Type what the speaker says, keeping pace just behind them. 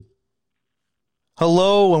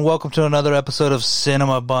Hello and welcome to another episode of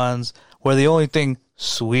Cinema Buns, where the only thing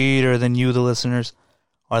sweeter than you, the listeners,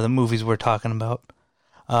 are the movies we're talking about.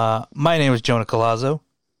 My name is Jonah Colazzo.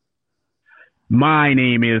 My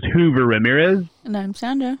name is Hoover Ramirez. And I'm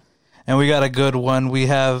Sandra. And we got a good one.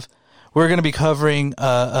 We're going to be covering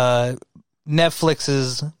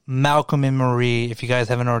Netflix's Malcolm and Marie. If you guys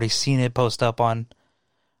haven't already seen it, post up on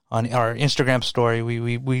our Instagram story.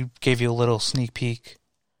 We gave you a little sneak peek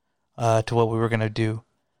to what we were going to do.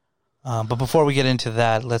 But before we get into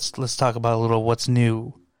that, let's talk about a little what's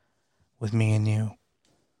new with me and you.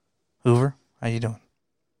 Hoover, how you doing?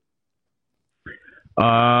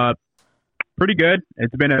 Pretty good.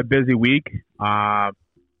 It's been a busy week. And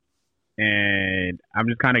I'm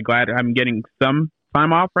just kind of glad I'm getting some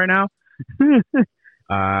time off right now.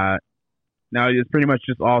 Now it's pretty much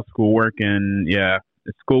just all schoolwork and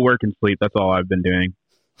it's schoolwork and sleep. That's all I've been doing.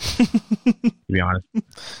 To be honest.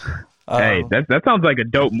 Hey, that sounds like a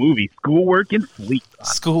dope movie. Schoolwork and sleep.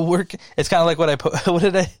 Schoolwork. It's kind of like what I put. What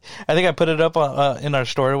did I think I put it up in our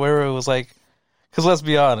story where it was like, because let's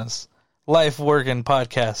be honest, life, work, and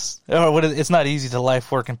podcasts. Or it's not easy to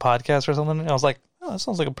life, work, and podcast or something. And I was like, oh, that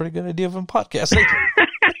sounds like a pretty good idea of a podcast.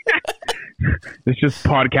 It's just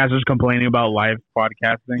podcasters complaining about live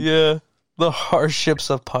podcasting. Yeah, the hardships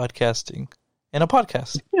of podcasting in a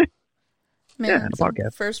podcast. Man,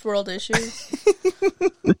 podcast. First world issues.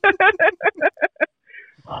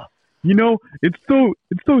 You know, it's so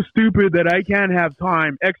stupid that I can't have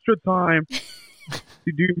extra time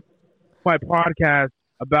to do my podcast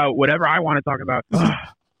about whatever I want to talk about.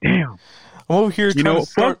 Damn. I'm over here trying to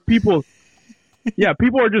start... fuck people. Yeah,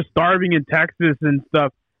 people are just starving in Texas and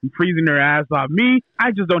stuff and freezing their ass off. Me,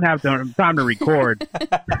 I just don't have time to record.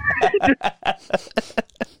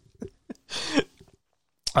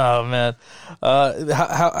 Oh man,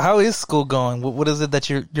 how is school going? What is it that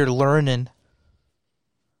you're learning?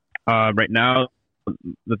 Right now,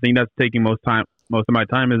 the thing that's taking most of my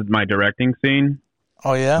time is my directing scene.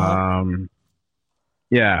 Oh yeah.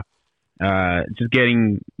 Just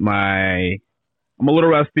getting I'm a little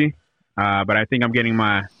rusty, but I think I'm getting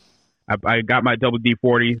I got my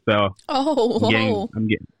WD-40, so I'm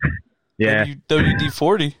getting yeah.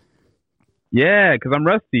 WD-40. Yeah, because I'm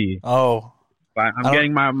rusty. Oh. I'm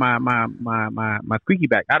getting my squeaky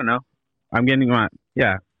back. I don't know. I'm getting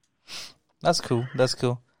That's cool.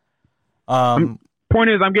 Point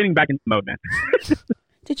is, I'm getting back into mode, man.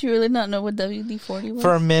 Did you really not know what WD-40 was?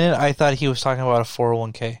 For a minute, I thought he was talking about a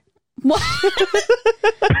 401k. What?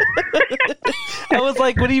 I was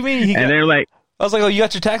like, what do you mean? They're like, I was like, oh, you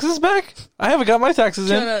got your taxes back? I haven't got my taxes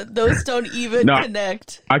Jonah, in. Those don't even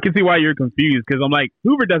connect. I can see why you're confused, because I'm like,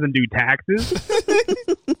 Hoover doesn't do taxes.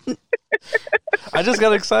 I just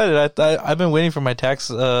got excited. I've been waiting for my tax,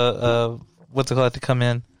 what's it called, to come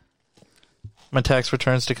in. My tax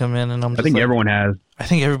returns to come in, and I think everyone has. I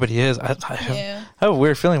think everybody is. I have a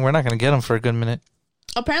weird feeling we're not going to get them for a good minute.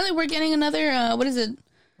 Apparently, we're getting another, what is it?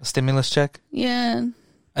 A stimulus check? Yeah.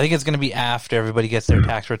 I think it's going to be after everybody gets their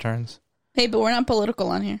tax returns. Hey, but we're not political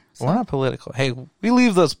on here. So. We're not political. Hey, we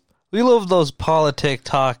leave those politic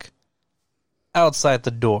talk outside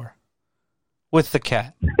the door with the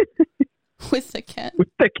cat. With the cat. With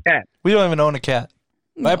the cat. We don't even own a cat.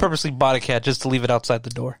 No. I purposely bought a cat just to leave it outside the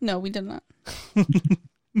door. No, we did not.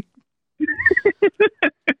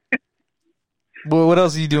 Well, what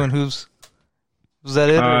else are you doing, Hooves? Was that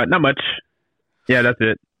it? Not much. Yeah, that's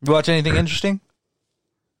it. You watch anything interesting?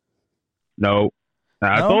 No.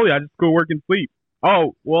 I told you, I just go work and sleep.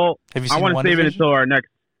 Oh, well, I want to save it until our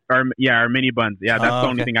mini buns. Yeah, that's the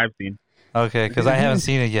only thing I've seen. Okay, because I haven't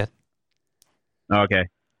seen it yet. Okay.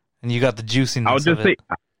 And you got the juiciness I'll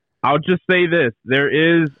just say this. There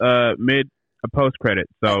is a post credit,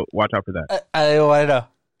 so watch out for that. I don't want to know.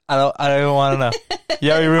 I don't even want to know.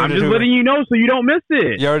 You already ruined it, I'm just letting you know so you don't miss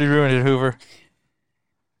it. You already ruined it, Hoover.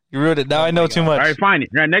 You ruined it. Now I know too much. All right, fine.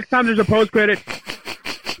 Right, next time there's a post credit,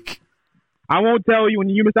 I won't tell you when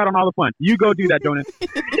you miss out on all the fun. You go do that, Jonas.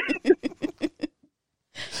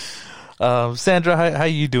 Sandra, how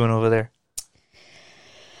you doing over there?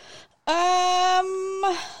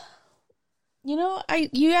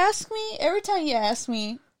 You ask me, every time you ask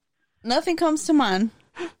me, nothing comes to mind.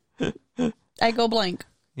 I go blank.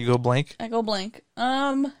 You go blank? I go blank.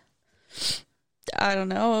 I don't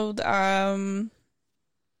know. I don't.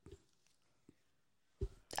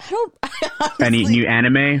 Honestly, any new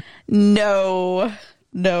anime? No.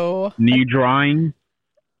 New drawing?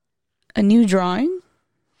 A new drawing?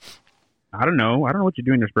 I don't know what you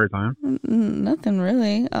do in your spare time. Nothing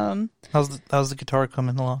really. How's the guitar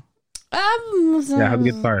coming along? How's the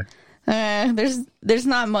guitar? There's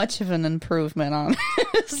not much of an improvement,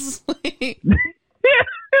 honestly.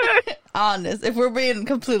 honest, if we're being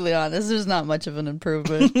completely honest, there's not much of an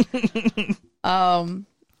improvement.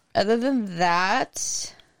 Other than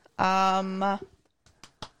that,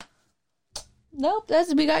 nope.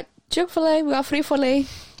 We got Chick-fil-A. We got Free-Fil-A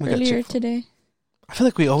earlier today. I feel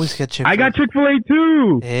like we always get Chick-fil-A. I got Chick-fil-A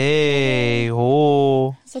too. Hey,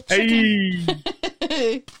 oh.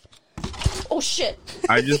 Hey. Oh shit!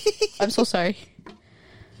 I'm so sorry.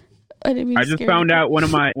 I didn't mean I to just scare found you. out one of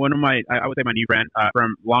my I would say my new friend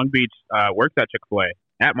from Long Beach works at Chick-fil-A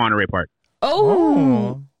at Monterey Park.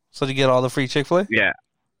 Oh, So to get all the free Chick-fil-A? Yeah.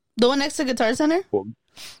 the one next to Guitar Center.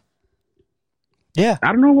 Yeah. I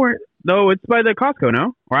don't know where. No, it's by the Costco,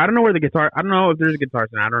 no? Or I don't know where the guitar. I don't know if there's a Guitar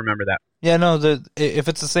Center. I don't remember that. Yeah, no. If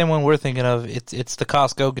it's the same one we're thinking of, it's the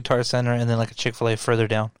Costco Guitar Center, and then like a Chick-fil-A further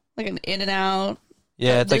down. Like an In and Out.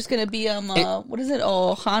 Yeah, it's there's gonna be what is it?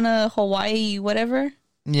 Oh, Hana Hawaii, whatever.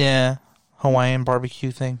 Yeah, Hawaiian barbecue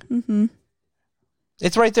thing. Mm-hmm.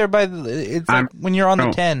 It's right there by it's like when you're on the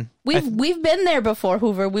 10. We've been there before,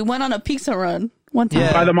 Hoover. We went on a pizza run one time.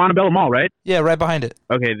 Yeah. By the Montebello Mall, right? Yeah, right behind it.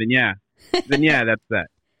 Okay, then yeah. That's that.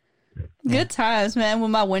 Good times, man. When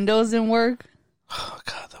my windows didn't work. Oh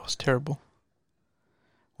God, that was terrible.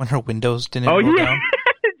 When her windows didn't Oh roll yeah, down.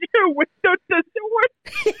 your window doesn't work.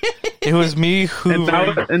 It was me who.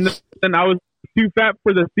 And then I was too fat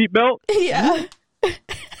for the seatbelt. Yeah.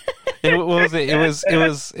 What was it?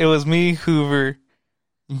 It was me, Hoover,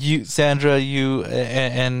 you, Sandra, you,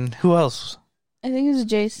 and who else? I think it was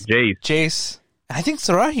Jace. Jace. I think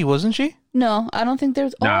Sarahi, wasn't she? No, I don't think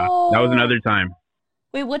there's. Nah, that was another time.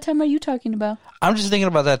 Wait, what time are you talking about? I'm just thinking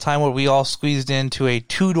about that time where we all squeezed into a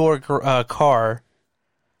 2-door car,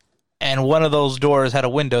 and one of those doors had a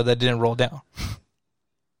window that didn't roll down.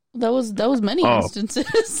 That was many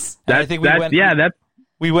instances. I think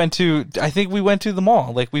we went to the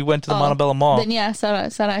mall. Like we went to the Montebello Mall. Then yeah,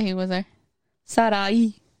 Sarahi was there.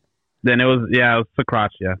 Sarai. Then it was Sacrotch,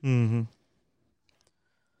 yeah. Mm-hmm.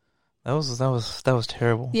 That was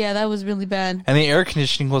terrible. Yeah, that was really bad. And the air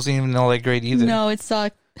conditioning wasn't even all that great either. No, it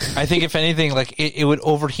sucked. I think if anything, like it would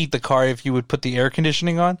overheat the car if you would put the air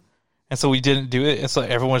conditioning on. And so we didn't do it. And so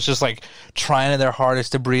everyone's just like trying their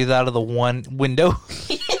hardest to breathe out of the one window. And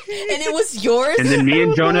it was yours. And then me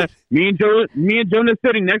and Jonah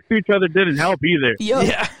sitting next to each other didn't help either. Yo.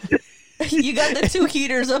 Yeah. You got the 2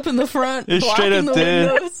 heaters up in the front, It straight blocking up the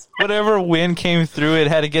did. windows. Whatever wind came through, it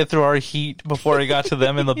had to get through our heat before it got to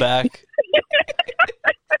them in the back.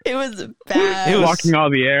 It was bad. It was blocking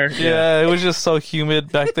all the air. Yeah, it was just so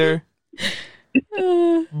humid back there.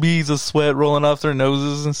 Beads of sweat rolling off their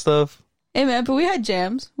noses and stuff. Hey man, but we had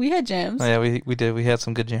jams. Oh, yeah, we did. We had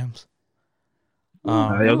some good jams. It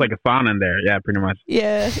was like a sauna in there. Yeah, pretty much.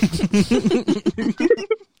 Yeah.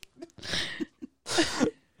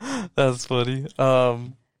 That's funny.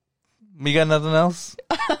 We got nothing else?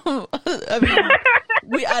 I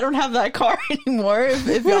mean, I don't have that car anymore.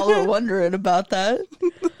 If y'all are wondering about that.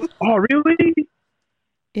 Oh, really?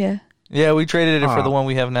 Yeah. Yeah, we traded it for the one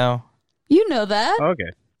we have now. You know that.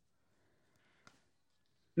 Okay.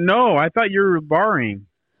 No, I thought you were borrowing.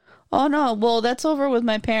 Oh no, well that's over with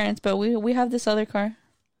my parents, but we have this other car.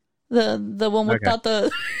 The one without the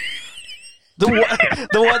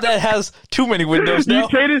the one that has too many windows now. You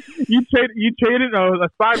traded a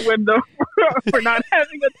side window for not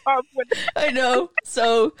having a top window. I know.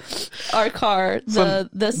 So our car, the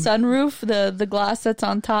sunroof, the glass that's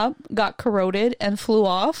on top got corroded and flew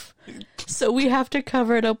off. So we have to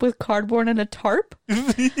cover it up with cardboard and a tarp.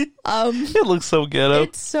 It looks so ghetto.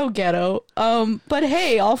 It's so ghetto. But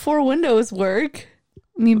hey, all 4 windows work.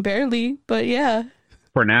 I mean, barely, but yeah.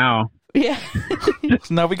 For now. Yeah.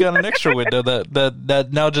 So now we got an extra window that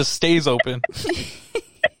now just stays open.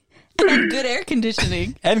 And good air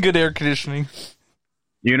conditioning. And good air conditioning.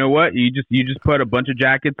 You know what? You just put a bunch of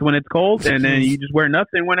jackets when it's cold, and then you just wear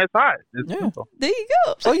nothing when it's hot. It's simple. There you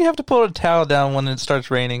go. So you have to pull a towel down when it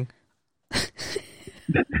starts raining.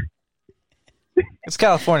 It's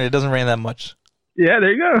California. It doesn't rain that much. Yeah,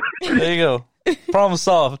 there you go. There you go. Problem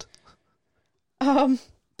solved.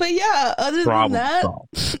 But yeah, other than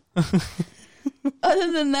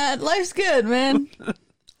that, life's good, man.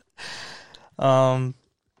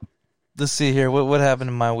 Let's see here. What happened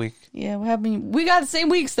in my week? Yeah, what happened? We got the same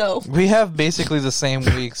weeks though. We have basically the same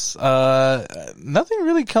weeks. Nothing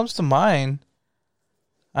really comes to mind.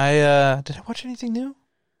 Did I watch anything new?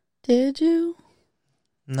 Did you?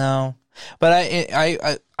 No, but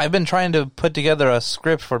I've been trying to put together a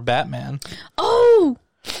script for Batman. Oh,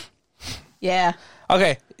 yeah.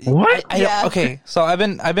 Okay. What? Yeah. Okay. So I've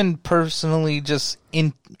been personally just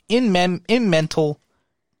in mental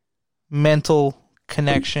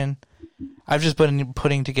connection I've just been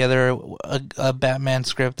putting together a Batman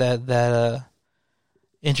script that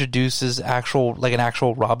introduces an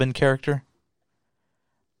actual Robin character,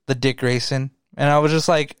 the Dick Grayson, and I was just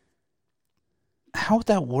like, how would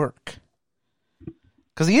that work?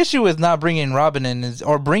 Because the issue with not bringing Robin in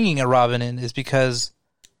bringing a Robin in is because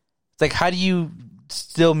it's like, how do you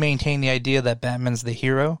still maintain the idea that Batman's the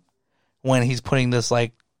hero when he's putting this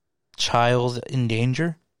like child in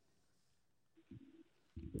danger?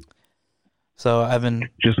 So I've been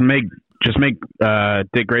just make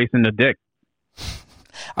Dick Grayson the Dick.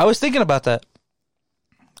 I was thinking about that,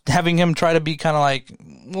 having him try to be kind of like,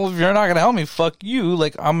 well, if you're not gonna help me, fuck you.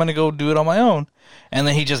 Like, I'm gonna go do it on my own, and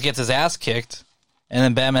then he just gets his ass kicked, and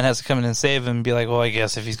then Batman has to come in and save him and be like, well, I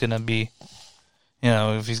guess if he's gonna be,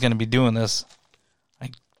 if he's gonna be doing this,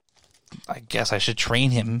 I guess I should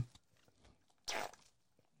train him.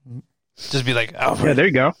 Just be like, Alfred. Yeah, there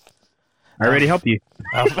you go. I already helped you.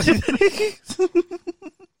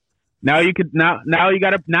 Now you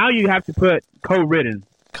have to put co-written.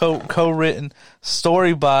 Co-written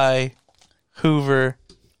story by Hoover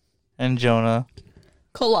and Jonah.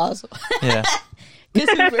 Colossal. Yeah.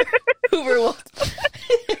 Because Hoover will.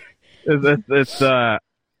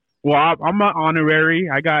 Well, I'm an honorary.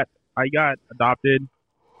 I got adopted.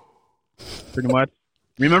 Pretty much.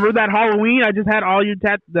 Remember that Halloween? I just had all your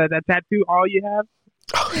that tattoo. All you have.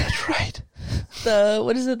 Oh, that's right.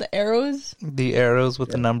 What is it? The arrows. The arrows with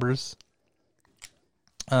the numbers.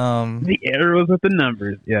 The arrows with the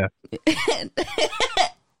numbers. Yeah.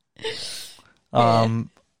 Other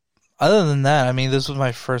than that, I mean, this was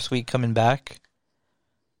my first week coming back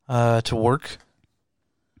to work.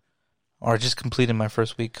 Or just completed my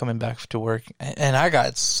first week coming back to work. And I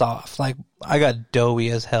got soft. Like, I got doughy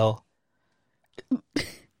as hell.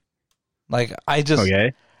 Like, I just...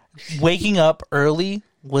 Okay. Waking up early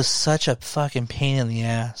was such a fucking pain in the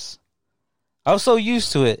ass. I was so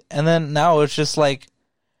used to it. And then now it's just like...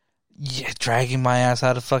 Yeah, dragging my ass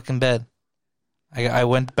out of fucking bed. I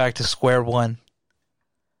went back to square one.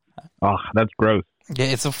 Oh, that's gross. Yeah,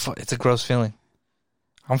 it's a gross feeling.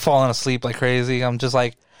 I'm falling asleep like crazy. I'm just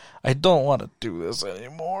like, I don't want to do this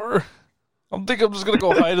anymore. I'm just gonna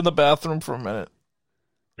go hide in the bathroom for a minute.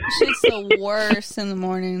 Shit's the worst in the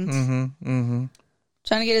mornings. Mm-hmm.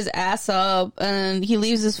 Trying to get his ass up, and he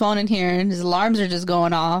leaves his phone in here, and his alarms are just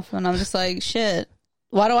going off, and I'm just like, shit.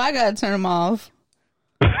 Why do I gotta turn them off?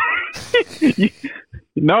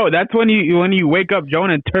 No, that's when you wake up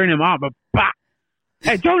Jonah and turn him on. But bah!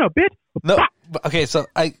 Hey, Jonah, bitch. No, okay. So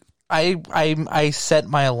I set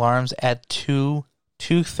my alarms at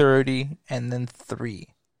 2:30, and then 3,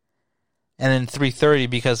 and then 3:30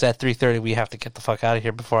 because at 3:30 we have to get the fuck out of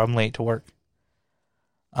here before I'm late to work.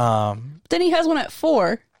 Then he has one at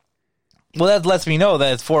 4. Well, that lets me know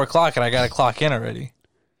that it's 4 o'clock and I gotta clock in already.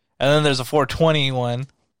 And then there's a 4:20 one.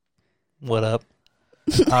 What up?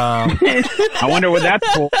 I wonder what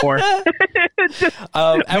that's for.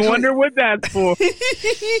 I wonder what that's for.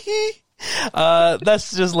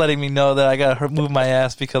 That's just letting me know that I gotta move my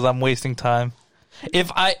ass because I'm wasting time.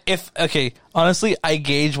 Honestly, I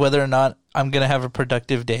gauge whether or not I'm gonna have a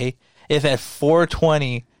productive day if at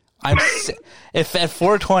 4:20 I'm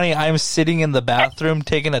sitting in the bathroom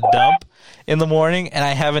taking a dump in the morning and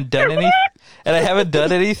I haven't done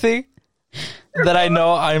anything, that I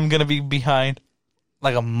know I'm gonna be behind.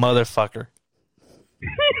 Like a motherfucker.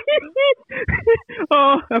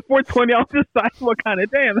 Oh, at 4:20, I'll decide what kind of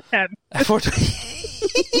day I'm having. At 4:20.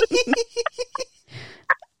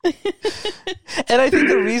 And I think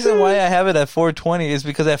the reason why I have it at 4:20 is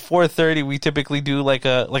because at 4:30 we typically do like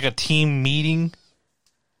a team meeting,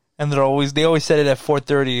 and they always set it at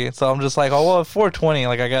 4:30. So I'm just like, oh well, at 4:20,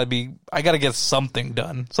 like I gotta get something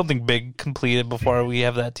done, something big completed before we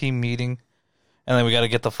have that team meeting, and then we gotta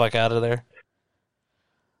get the fuck out of there.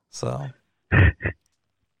 So, yeah,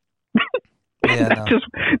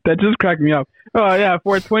 that just cracked me up. Oh yeah,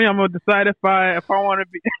 4:20. I'm gonna decide if I want to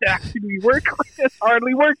be actually working. It's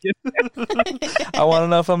hardly working. I want to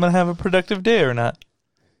know if I'm gonna have a productive day or not.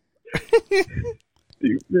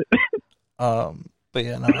 But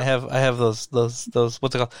yeah, no, I have those what's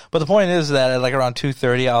it called? But the point is that at like around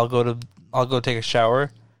 2:30, I'll go take a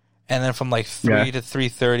shower, and then from like 3 to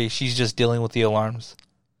 3:30, she's just dealing with the alarms.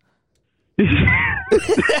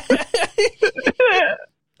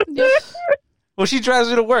 Well, she drives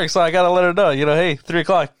me to work, so I gotta let her know. Hey, 3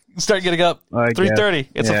 o'clock, start getting up. 3:30,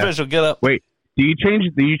 it's official. Get up. Wait, do you change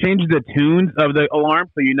the tunes of the alarm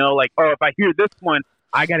so like, oh, if I hear this one,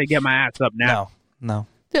 I gotta get my ass up now? No.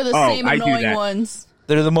 They're the same annoying ones.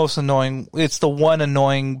 They're the most annoying. It's the one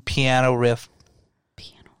annoying piano riff.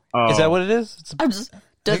 Piano. Is that what it is?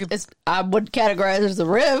 I would categorize it as a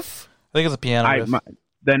riff. think it's a piano riff.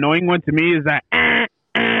 The annoying one to me is that.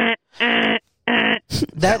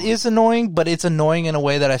 That is annoying, but it's annoying in a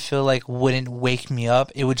way that I feel like wouldn't wake me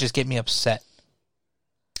up. It would just get me upset.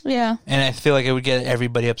 Yeah. And I feel like it would get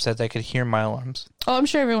everybody upset that could hear my alarms. Oh, I'm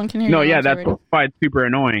sure everyone can hear. No, your yeah, alarms that's already. why it's super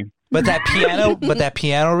annoying. But that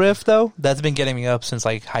piano riff though, that's been getting me up since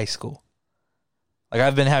like high school. Like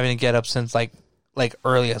I've been having to get up since like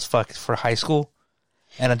early as fuck for high school,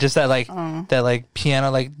 and just that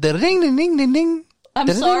piano like ding ding ding ding ding. I'm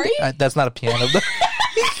sorry? That's not a piano.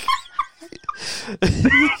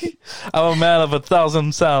 I'm a man of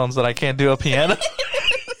 1,000 sounds, and I can't do a piano.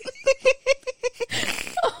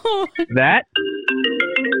 That?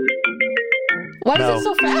 Why No. is it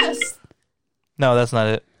so fast? No, that's not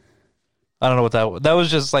it. I don't know what that was.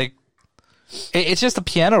 Just like it's just a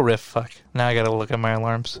piano riff. Fuck. Now I gotta look at my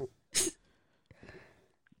alarms.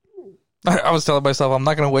 I was telling myself I'm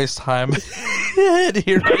not gonna waste time.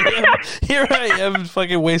 Here I am,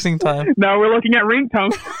 fucking wasting time. No, we're looking at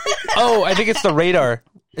ringtones. Oh, I think it's the radar.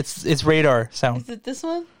 It's radar sound. Is it this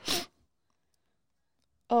one?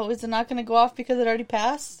 Oh, is it not going to go off because it already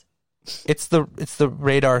passed? It's the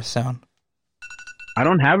radar sound. I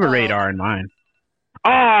don't have a radar in mine.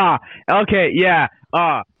 Ah, okay, yeah.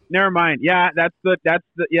 Never mind. Yeah, that's the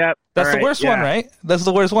yeah. That's all the right, worst yeah. one, right? That's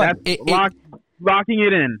the worst one. That's locking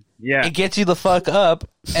it in. Yeah. It gets you the fuck up,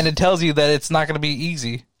 and it tells you that it's not going to be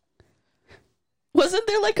easy. Wasn't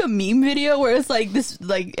there like a meme video where it's like this,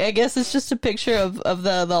 like, I guess it's just a picture of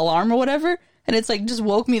the alarm or whatever, and it's like just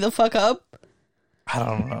woke me the fuck up? I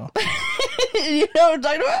don't know. You know what I'm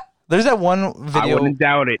talking about? There's that one video. I wouldn't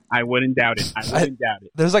doubt it.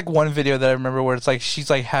 There's like one video that I remember where it's like she's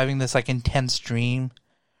like having this like intense dream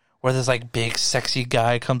where this like big sexy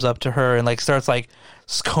guy comes up to her and like starts like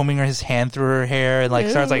combing his hand through her hair and like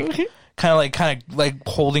starts like kind of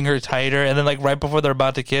holding her tighter, and then like right before they're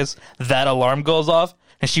about to kiss, that alarm goes off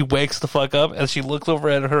and she wakes the fuck up and she looks over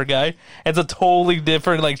at her guy. It's a totally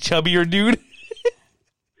different like chubbier dude.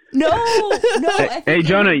 No. I think Hey,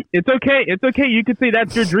 Jonah, it's okay. It's okay. You can say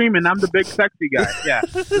that's your dream, and I'm the big sexy guy. Yeah,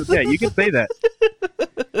 it's okay. You can say that.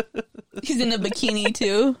 he's in a bikini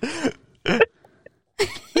too.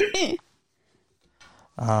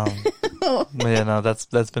 Yeah, no, that's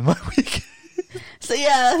been my week. So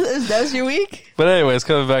yeah, that was your week. But anyways,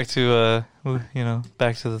 coming back to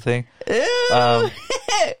back to the thing.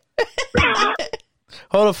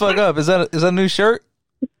 Hold the fuck up. Is that a new shirt?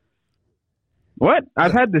 What?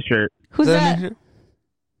 I've had this shirt. Who's Is a that? new shirt?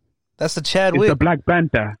 That's the Chad It's Wick. the Black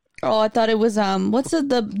Panther. Oh, I thought it was what's it,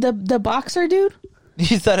 the boxer dude?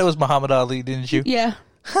 You thought it was Muhammad Ali, didn't you? Yeah.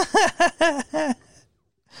 Mr.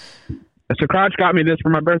 Crouch got me this for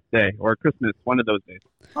my birthday or Christmas, one of those days.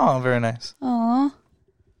 Oh, very nice. Aw.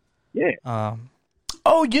 Yeah.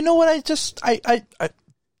 Oh, you know what? I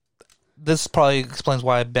this probably explains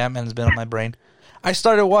why Batman's been on my brain. I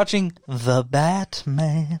started watching The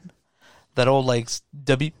Batman, that old like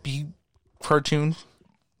WB cartoon.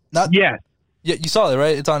 Yes. Yeah, you saw it,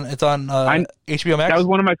 right? It's on HBO Max. That was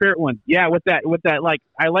one of my favorite ones. Yeah, with that, like,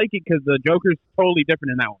 I like it because the Joker's totally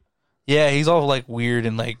different in that one. Yeah, he's all like weird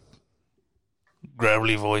and like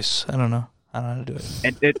gravelly voice. I don't know how to do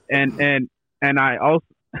it. And I also,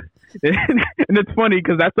 and it's funny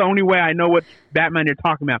because that's the only way I know what Batman you're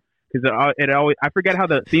talking about. Because it always, I forget how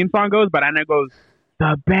the theme song goes, but I know it goes,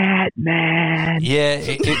 the Batman. Yeah,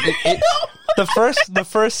 the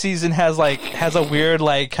first season has a weird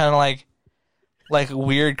like kind of like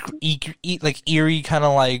weird like eerie kind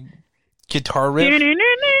of like guitar riff,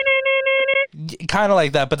 kind of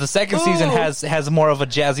like that. But the second season has more of a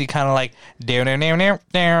jazzy kind of like down down down down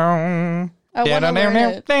down. I want to learn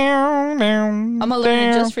it. I'm gonna learn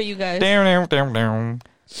it just for you guys.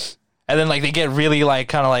 And then like they get really like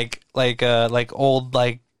kind of like old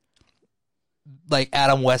like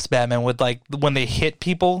Adam West Batman with like when they hit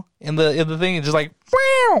people in the thing, it's just like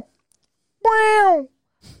wow, wow,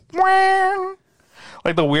 wow,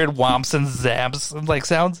 like the weird whomps and zaps and like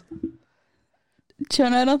sounds.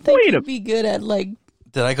 Jonah, I don't think you'd be good at like.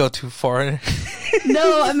 Did I go too far?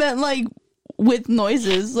 No, I meant like with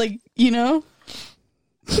noises, like, you know.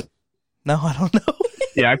 No, I don't know.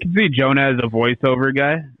 Yeah, I can see Jonah as a voiceover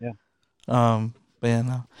guy. Yeah. But yeah,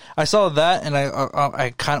 no. I saw that, and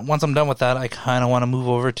I kind of, once I'm done with that, I kind of want to move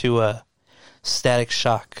over to Static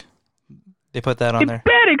Shock. They put that on there.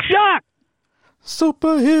 Static Shock.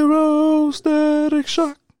 Superhero Static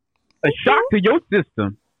Shock. A shock to your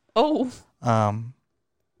system. Oh.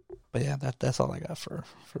 But yeah, that's all I got for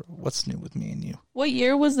what's new with me and you. What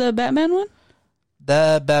year was the Batman one?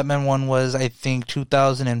 That Batman one was, I think,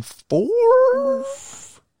 2004?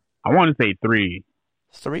 I want to say 3.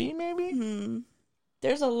 3, maybe? Hmm.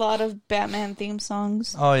 There's a lot of Batman theme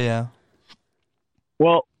songs. Oh yeah.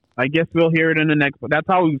 Well, I guess we'll hear it in the next. That's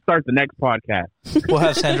how we start the next podcast. We'll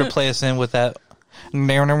have Sandra play us in with that. And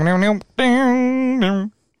And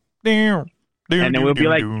then we'll be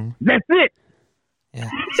like, "That's it." yeah,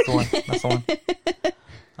 that's the one. That's the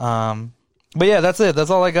one. But yeah, that's it. That's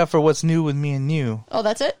all I got for what's new with me and you. Oh,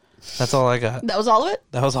 that's it? That's all I got. That was all of it?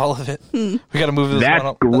 That was all of it. We got to move this That's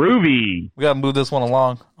one. groovy. We got to move this one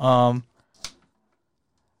along.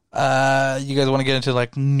 You guys want to get into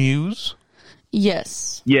like news?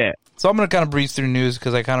 Yes. Yeah. So I'm gonna kind of breeze through news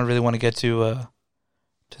because I kind of really want to get to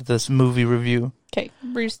this movie review. Okay,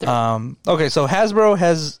 breeze through. Okay, so Hasbro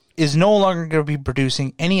is no longer going to be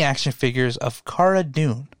producing any action figures of Cara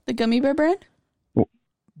Dune. The gummy bear brand?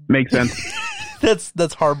 Makes sense. That's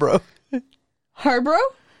Harbro. Harbro?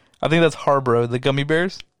 I think that's Harbro, the gummy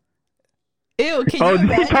bears. Ew, can Oh, you did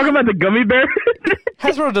you imagine? talk about the gummy bear?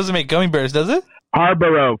 Hasbro doesn't make gummy bears, does it?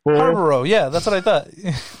 Harborough, fool. Harbro, yeah, that's what I thought.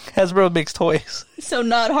 Hasbro makes toys. So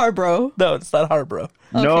not Harbro. No, it's not Harbro.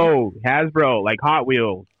 No, Hasbro, like Hot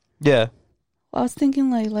Wheels. Yeah. I was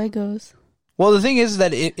thinking like Legos. Well, the thing is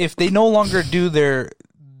that if they no longer do the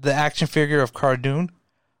action figure of Cara Dune,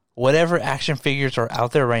 whatever action figures are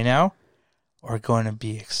out there right now are going to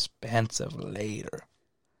be expensive later.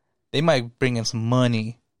 They might bring in some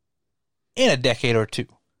money in a decade or two.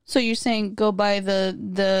 So you're saying go buy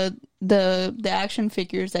the action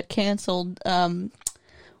figures that canceled Walmart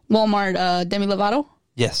Demi Lovato?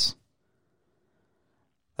 Yes.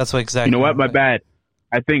 That's what exactly. You know what? My bad.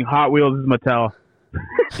 I think Hot Wheels is Mattel.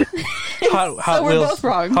 Hot So we're Wheels, both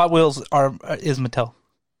wrong. Hot Wheels is Mattel.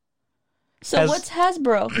 So what's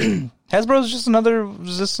Hasbro? Hasbro is just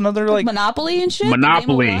another like, Monopoly and shit?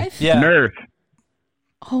 Monopoly. Game of Life? yeah. Nerf.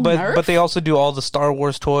 Oh, But Nerf? but they also do all the Star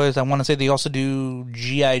Wars toys. I want to say they also do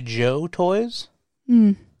G.I. Joe toys.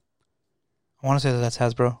 Hmm. I want to say that's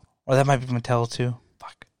Hasbro, or that might be Mattel too.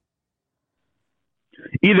 Fuck,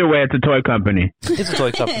 Either way, it's a toy company. it's a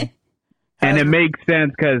toy company. And it Hasbro- makes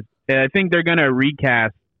sense because I think they're going to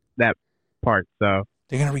recast that part. So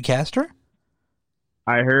they're gonna recast her.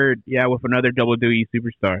 I heard, yeah, with another WWE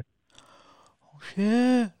superstar.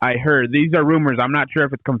 Yeah. I heard. These are rumors. I'm not sure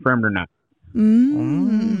if it's confirmed or not.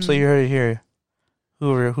 So you heard it here.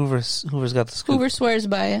 Hoover's got the scoop. Hoover swears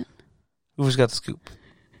by it. Hoover's got the scoop.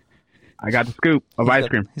 I got the scoop of ice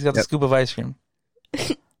cream. He's got the Yep. scoop of ice cream.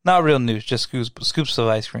 Not real news, just scoops of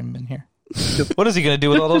ice cream in here. What is he gonna do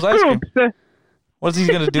with all those ice cream? Scoops. What's he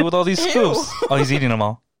gonna do with all these Ew. scoops? Oh, he's eating them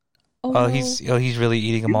all. Oh, Oh, he's really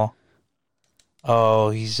eating them all. Oh,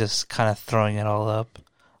 he's just kind of throwing it all up.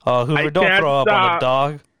 Oh, Hoover, I don't can't throw up on stop. the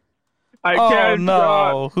dog. I Oh, can't no.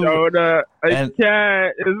 stop, Who- Jonah. I and-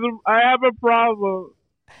 can't. I have a problem.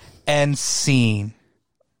 And scene.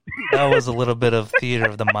 That was a little bit of theater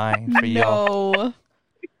of the mind for y'all.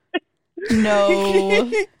 No.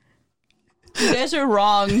 You guys are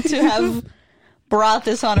wrong to have brought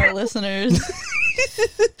this on our listeners.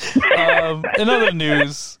 In other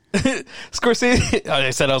news, Scorsese. I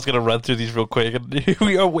said I was going to run through these real quick, and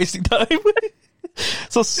we are wasting time.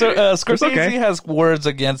 So, Scorsese okay. has words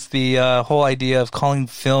against the whole idea of calling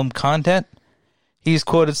film content. He's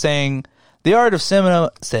quoted saying, "The art of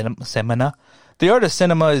cinema, the art of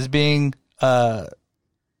cinema is being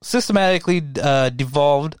systematically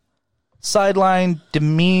devolved, sidelined,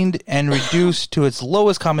 demeaned, and reduced to its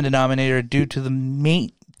lowest common denominator due to the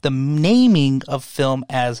naming of film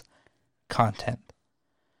as content."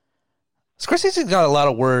 Scorsese's got a lot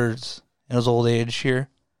of words in his old age here.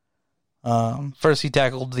 First, he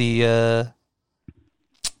tackled the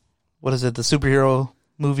the superhero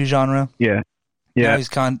movie genre. Yeah. Now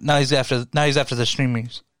Yeah. now he's after the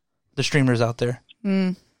streamers out there.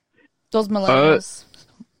 Those millennials.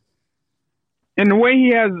 In the way he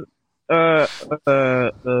has,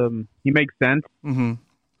 he makes sense. Mm-hmm.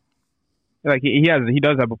 Like he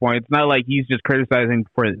does have a point. It's not like he's just criticizing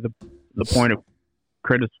for the point of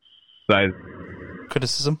Criticism.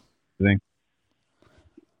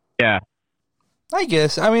 Yeah. I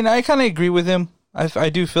guess. I mean, I kind of agree with him. I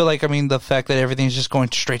do feel like, I mean, the fact that everything's just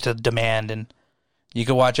going straight to demand and you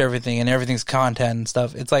can watch everything and everything's content and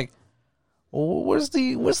stuff. It's like, what's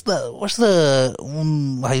the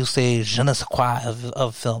how you say, je ne sais quoi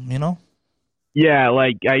of film, you know? Yeah,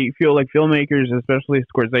 like I feel like filmmakers, especially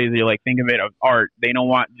Scorsese, like think of it of art. They don't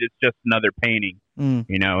want just another painting,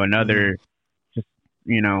 another.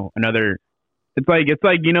 It's like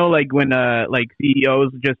like when like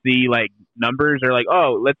CEOs just see like numbers are like,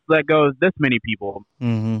 oh, let's let go of this many people,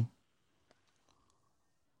 Mm-hmm.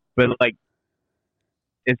 but like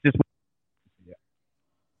it's just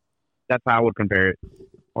that's how I would compare it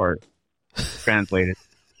or translate it.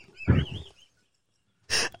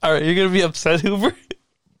 All right, you're gonna be upset, Hoover.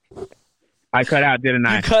 I cut out, didn't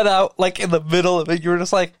I? You cut out like in the middle of it. You were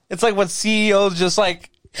just like, it's like when CEOs just like.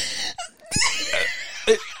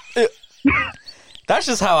 That's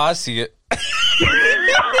just how I see it.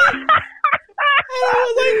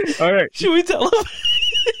 All right. Should we tell him?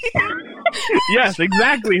 Yes,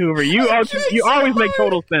 exactly, Hoover. You always make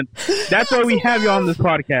total sense. That's why we have you on this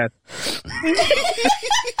podcast.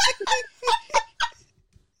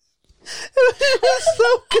 It's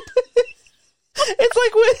so good.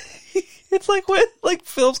 It's like when like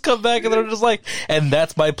films come back and they're just like, and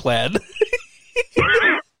that's my plan.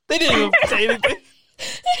 They didn't even say anything.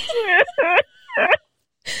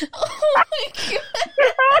 Oh my god.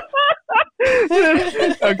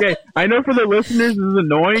 Okay, I know for the listeners this is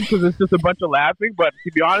annoying because it's just a bunch of laughing, but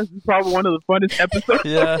to be honest, it's probably one of the funnest episodes.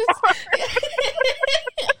 Yeah.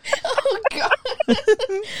 Oh god.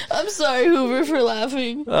 I'm sorry, Hoover, for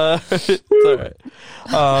laughing. It's all right.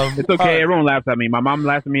 It's okay. Everyone laughs at me. My mom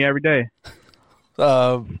laughs at me every day.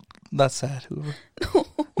 That's sad, Hoover.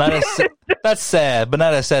 That's sad, but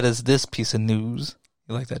not as sad as this piece of news.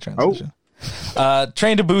 You like that transition?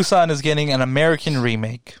 Train to Busan is getting an American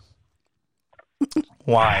remake.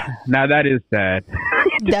 Why? Now that is sad.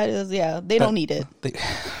 That is, yeah. They don't need it.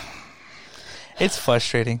 It's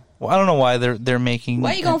frustrating. Well, I don't know why they're making.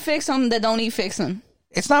 Why you gonna fix something that don't need fixing?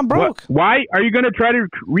 It's not broke. Why are you gonna try to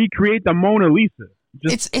recreate the Mona Lisa?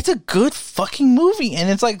 It's a good fucking movie, and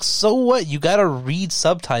it's like, so what? You gotta read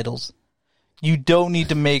subtitles. You don't need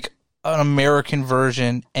to make an American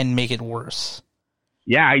version and make it worse.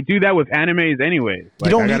 Yeah, I do that with animes anyways.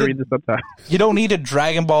 Like, you don't I gotta need read the subtitles. You don't need a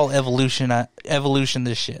Dragon Ball evolution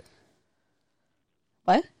this shit.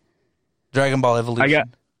 What? Dragon Ball evolution. I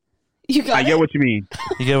get what you mean.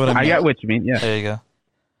 You get what I mean? I get what you mean, yeah. There you go.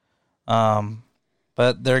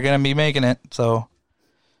 But they're gonna be making it, so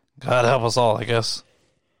God help us all, I guess.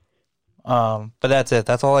 But that's it.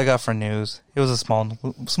 That's all I got for news. It was a small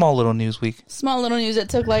little news week. Small little news that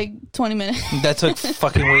took like 20 minutes. That took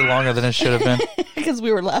fucking way longer than it should have been. Because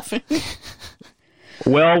we were laughing.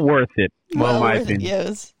 Well worth it. Well, my worth it,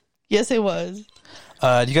 opinion. Yes, it was.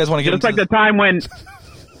 Do you guys want to get Just into like the time when...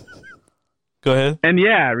 Go ahead. And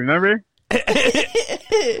yeah, remember?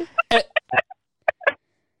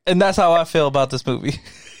 And that's how I feel about this movie.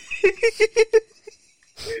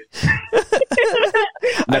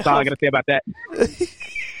 That's all I gotta say about that.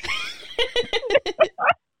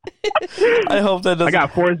 I hope that doesn't. I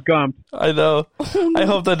got Forrest Gump. I know. I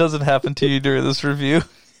hope that doesn't happen to you during this review.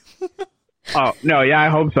 Oh no, yeah, I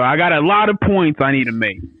hope so. I got a lot of points I need to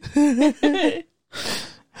make.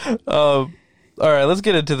 All right, let's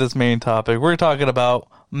get into this main topic. We're talking about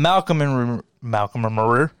Malcolm and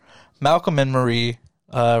Marie,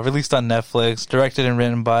 released on Netflix, directed and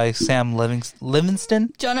written by Sam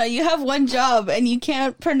Livingston. Jonah, you have one job and you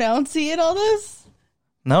can't pronunciate all this?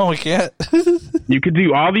 No, we can't. You could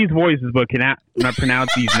do all these voices, but cannot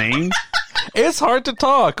pronounce these names. It's hard to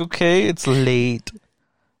talk, okay? It's late.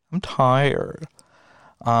 I'm tired.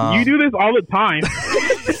 You do this all the time.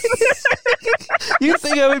 You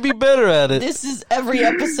think I would be better at it? This is every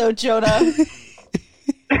episode, Jonah.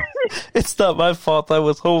 It's not my fault I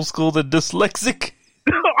was homeschooled and dyslexic.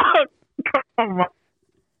 Come on.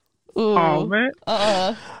 Ooh. Oh, man.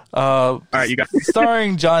 All right, you got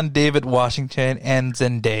starring John David Washington and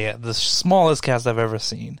Zendaya, the smallest cast I've ever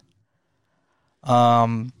seen.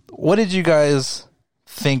 What did you guys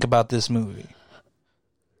think about this movie?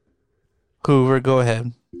 Hoover, go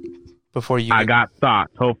ahead. Before you, I got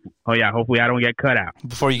thoughts. Hopefully I don't get cut out.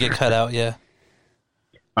 Before you get cut out, yeah.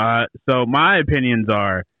 So my opinions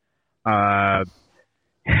are,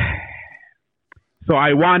 so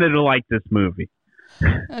I wanted to like this movie.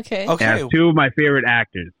 Okay. It has two of my favorite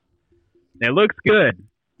actors. It looks good.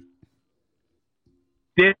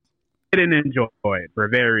 Didn't enjoy it for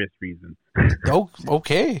various reasons. Oh,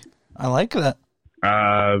 okay. I like that.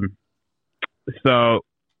 So,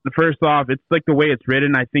 first off, it's like the way it's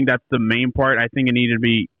written. I think that's the main part. I think it needed to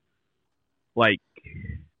be like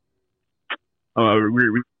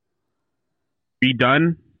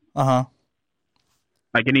redone.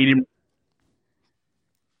 Like it needed.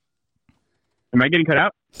 Am I getting cut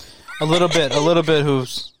out? A little bit,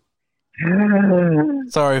 Hooves.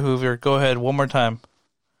 Sorry, Hoover. Go ahead one more time.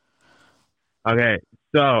 Okay,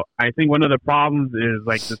 so I think one of the problems is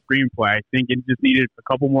like the screenplay. I think it just needed a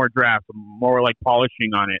couple more drafts, more like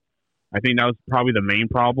polishing on it. I think that was probably the main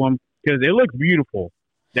problem because it looks beautiful.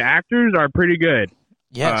 The actors are pretty good.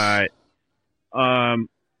 Yes.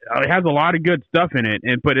 It has a lot of good stuff in it,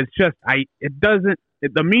 but it's just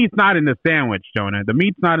the meat's not in the sandwich, Jonah. The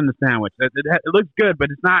meat's not in the sandwich. It looks good,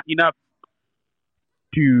 but it's not enough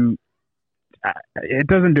to it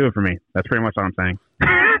doesn't do it for me. That's pretty much what I'm saying.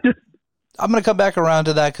 I'm going to come back around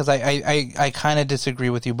to that because I kind of disagree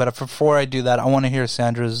with you. But before I do that, I want to hear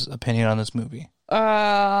Sandra's opinion on this movie.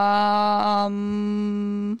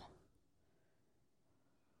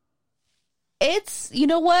 It's, you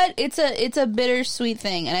know what? It's a bittersweet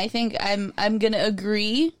thing, and I think I'm going to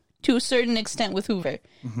agree to a certain extent with Hoover.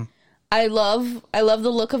 Mm-hmm. I love the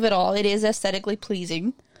look of it all. It is aesthetically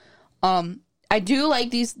pleasing. I do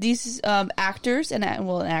like these actors and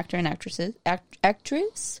an actor and actresses.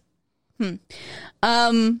 Actress.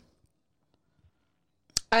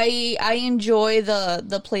 I enjoy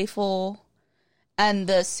the playful and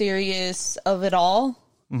the serious of it all.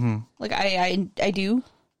 Mm-hmm. Like I do.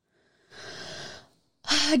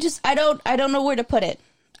 I don't know where to put it.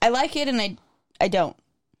 I like it and I don't.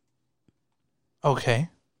 Okay.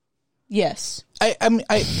 Yes. I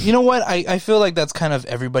you know what? I feel like that's kind of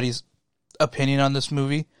everybody's opinion on this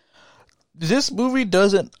movie. This movie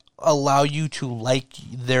doesn't allow you to like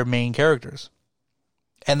their main characters.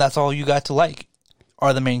 And that's all you got to like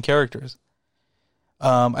are the main characters.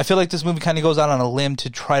 I feel like this movie kind of goes out on a limb to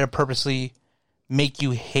try to purposely make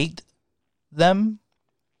you hate them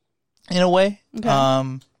in a way.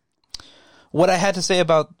 Okay. What I had to say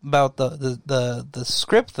about the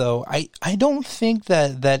script though, I don't think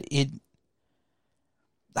that it,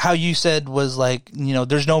 how you said was like, you know,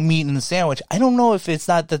 there's no meat in the sandwich. I don't know if it's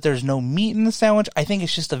not that there's no meat in the sandwich. I think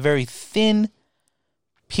it's just a very thin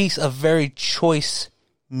piece of very choice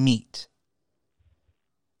meat.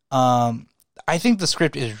 I think the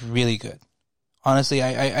script is really good. Honestly,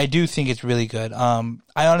 I do think it's really good. I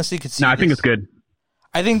honestly could see. No, I think it's good.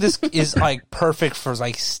 I think this is like perfect for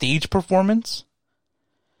like stage performance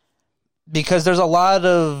because there's a lot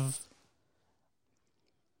of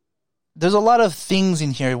things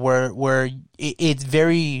in here where it's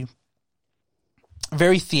very,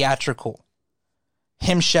 very theatrical.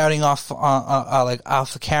 Him shouting off like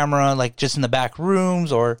off the camera, like just in the back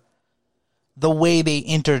rooms, or the way they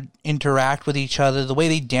interact with each other, the way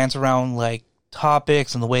they dance around like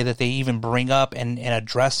topics, and the way that they even bring up and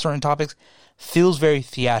address certain topics feels very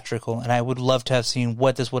theatrical. And I would love to have seen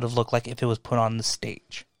what this would have looked like if it was put on the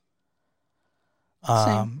stage.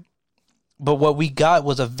 Same. But what we got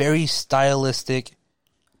was a very stylistic,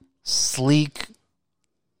 sleek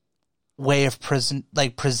way of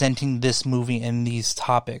presenting this movie and these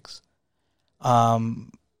topics. I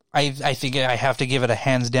think I have to give it a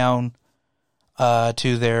hands down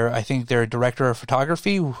to their director of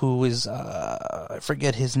photography, who is I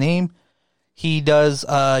forget his name. He does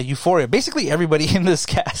Euphoria. Basically, everybody in this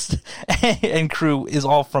cast and crew is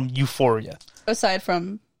all from Euphoria. Aside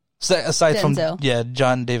from Denzel.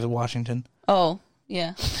 John David Washington. Oh,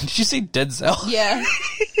 yeah. Did you say Denzel? Yeah.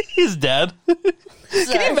 His dad. Can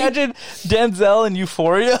you imagine Denzel in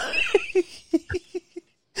Euphoria?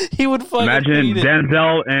 He would fucking imagine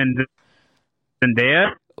Denzel and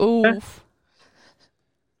Zendaya. Oof.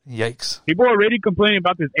 Yikes. People are already complaining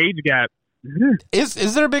about this age gap.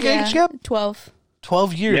 Is there a big age gap? 12.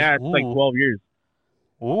 12 years. Yeah, it's like 12 years.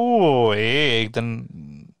 Ooh, hey,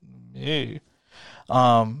 then, hey.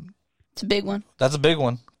 It's a big one. That's a big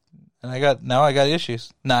one. And I got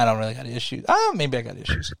issues. No, I don't really got issues. Maybe I got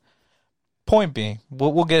issues. Point being,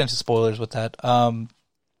 we'll get into spoilers with that.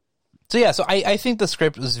 So yeah, so I think the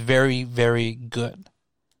script was very, very good.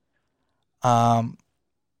 I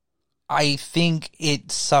think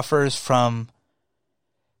it suffers from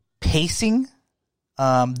pacing.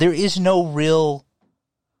 There is no real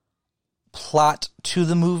plot to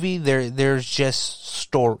the movie. There's just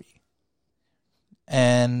story.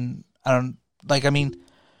 And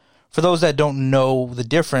for those that don't know the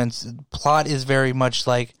difference, plot is very much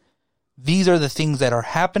like these are the things that are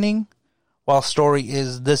happening, while story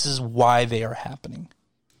is this is why they are happening.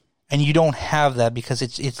 And you don't have that because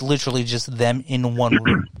it's literally just them in one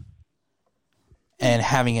room and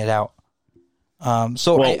having it out.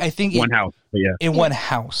 I think one house, yeah, in one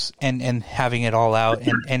house and having it all out,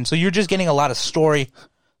 and so you're just getting a lot of story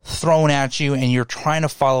thrown at you, and you're trying to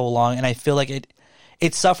follow along. And I feel like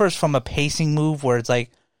it suffers from a pacing move where it's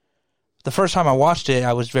like the first time I watched it,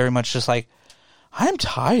 I was very much just like, I'm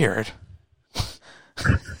tired.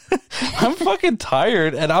 I'm fucking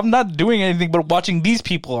tired, and I'm not doing anything but watching these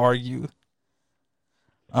people argue.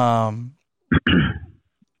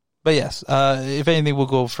 But yes, if anything, we'll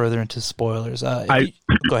go further into spoilers. Go ahead.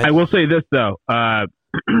 I will say this though. Sorry,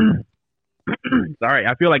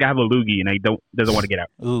 I feel like I have a loogie and doesn't want to get out.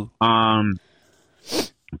 Ooh.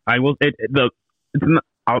 I will.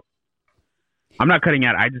 I'm not cutting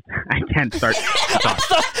out. I can't start.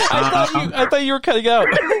 I thought you were cutting out.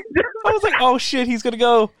 I was like, oh shit, he's gonna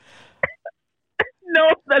go. No,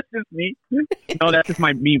 that's just me. No, that's just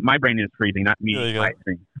my brain is freezing, not me. There you go.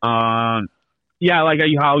 Yeah, like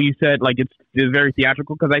how you said, like it's very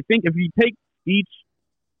theatrical. Because I think if you take each,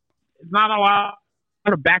 it's not a lot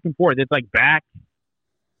of back and forth. It's like back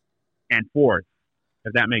and forth,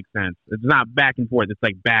 if that makes sense. It's not back and forth. It's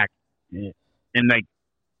like back and like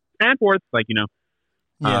and forth, like Yeah.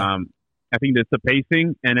 I think that's the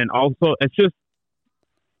pacing, and then also it's just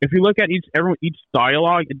if you look at each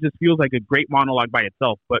dialogue, it just feels like a great monologue by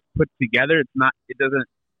itself, but put together, it's not. It doesn't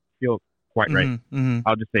feel quite right. Mm-hmm.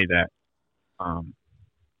 I'll just say that. So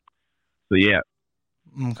yeah,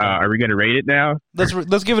 Okay. are we gonna rate it now?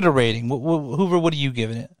 Let's give it a rating. Hoover, what are you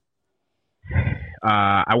giving it?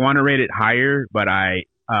 I want to rate it higher, but I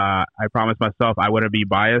promised myself I wouldn't be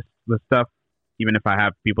biased with stuff, even if I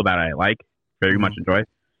have people that I like very much enjoy.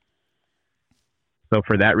 So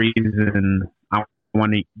for that reason, I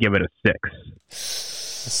want to give it a 6.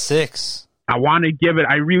 A 6. I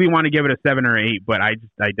really want to give it a 7 or 8, but I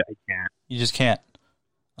can't. You just can't.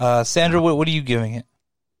 Sandra, what are you giving it?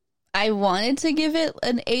 I wanted to give it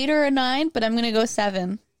an 8 or a 9, but I'm gonna go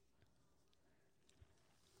 7.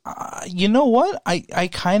 You know what? I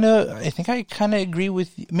think I kind of agree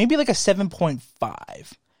with you. Maybe like a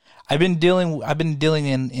 7.5. I've been dealing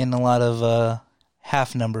in a lot of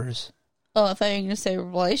half numbers. Oh, I thought you were gonna say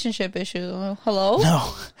relationship issue. Hello?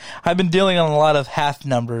 No, I've been dealing on a lot of half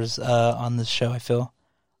numbers on this show. I feel,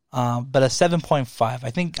 but a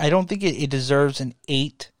 7.5. I don't think it deserves an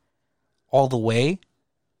 8 all the way.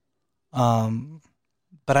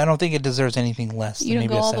 But I don't think it deserves anything less. You than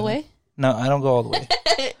don't maybe go a all 7. the way? No, I don't go all the way.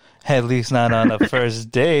 At least not on a first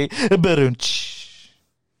date. Don't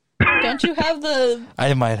you have the?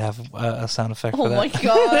 I might have a sound effect Oh for my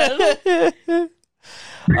that.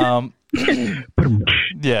 god!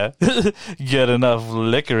 Yeah. Get enough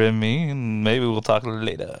liquor in me, and maybe we'll talk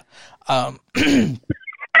later. All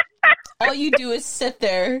you do is sit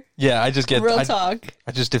there. Yeah, I just get Real talk.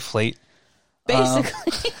 I just deflate.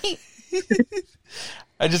 Basically.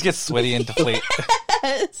 I just get sweaty and deflate.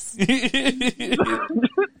 Yes.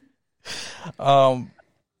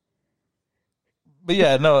 But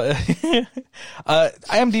yeah, no.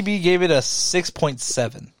 IMDb gave it a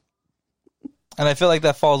 6.7. And I feel like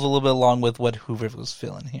that falls a little bit along with what Hoover was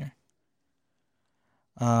feeling here.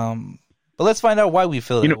 But let's find out why we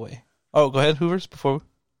feel that way. Oh, go ahead, Hoovers, before.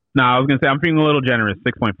 No, I was going to say I'm feeling a little generous.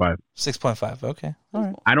 6.5. 6.5. Okay. All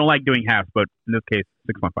right. I don't like doing halves, but in this case,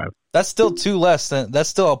 6.5. That's still a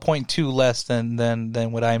 0.2 less than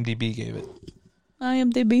what IMDb gave it.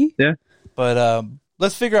 IMDb. Yeah. But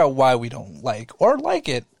let's figure out why we don't like or like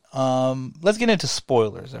it. Let's get into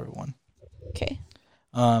spoilers, everyone. Okay.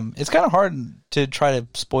 It's kind of hard to try to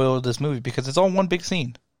spoil this movie because it's all one big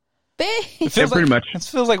scene. It feels pretty much. It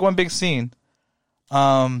feels like one big scene.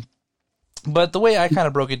 But the way I kind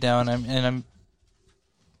of broke it down, I'm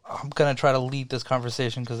gonna try to lead this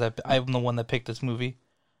conversation because I'm the one that picked this movie.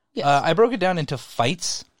 Yes. I broke it down into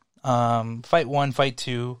fights. Fight 1, fight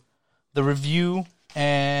 2, the review,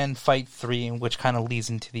 and fight 3, which kind of leads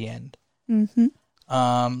into the end. Mm-hmm.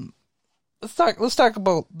 Let's talk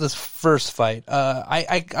about this first fight.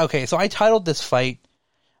 Okay, so I titled this fight.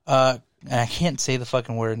 And I can't say the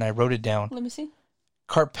fucking word, and I wrote it down. Let me see.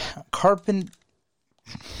 Compartmentalize?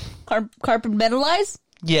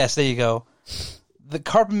 Yes, there you go. The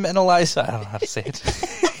compartmentalize. I don't know how to say it.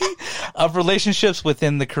 Of relationships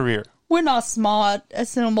within the career. We're not smart as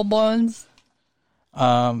Cinema Bones.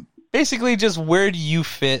 Basically, just where do you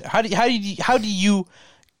fit? How do you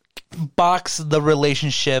box the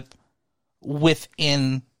relationship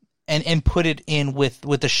within and put it in with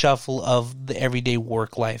the shuffle of the everyday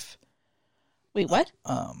work life? Wait, what?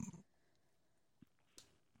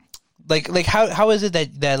 Like how is it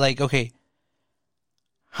that like, okay,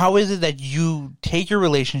 how is it that you take your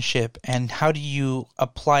relationship and how do you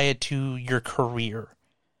apply it to your career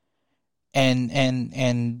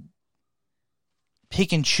and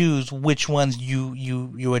pick and choose which ones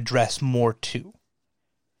you address more to?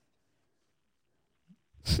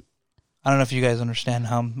 I don't know if you guys understand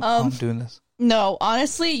how I'm doing this. No,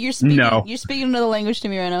 honestly, you're speaking another language to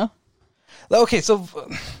me right now. Okay. You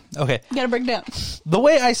gotta break it down. The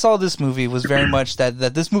way I saw this movie was very much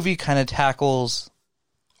that this movie kind of tackles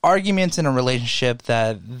arguments in a relationship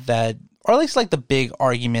that, or at least like the big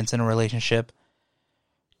arguments in a relationship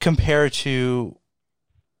compared to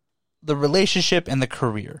the relationship and the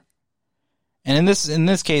career. And in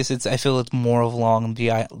this case, I feel it's more along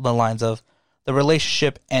the lines of the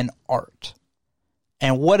relationship and art.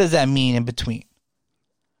 And what does that mean in between?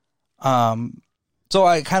 So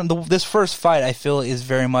I kind of this first fight I feel is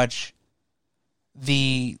very much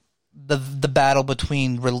the the battle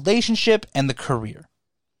between relationship and the career.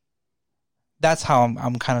 That's how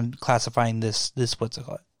I'm kind of classifying this what's it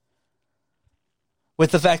called.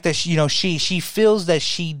 With the fact that she feels that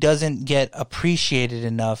she doesn't get appreciated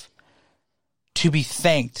enough to be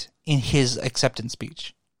thanked in his acceptance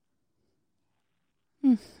speech.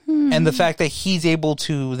 Mm-hmm. And the fact that he's able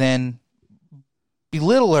to then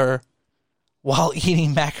belittle her while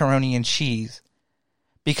eating macaroni and cheese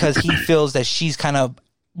because he feels that she's kind of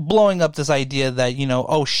blowing up this idea that,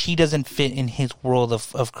 she doesn't fit in his world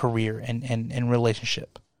of career and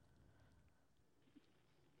relationship.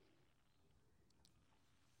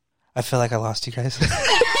 I feel like I lost you guys.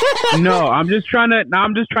 No, I'm just trying to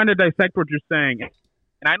dissect what you're saying.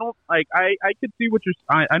 And I don't I could see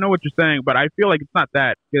I know what you're saying, but I feel like it's not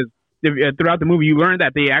that, because throughout the movie you learn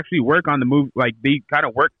that they actually work on the movie, like they kind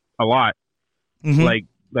of work a lot. Mm-hmm. Like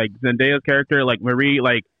Zendaya's character, like Marie,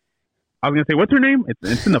 like I was gonna say, what's her name?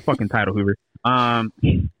 It's in the fucking title, Hoover.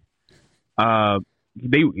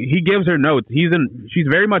 He gives her notes. She's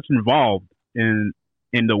very much involved in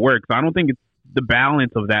the work. So I don't think it's the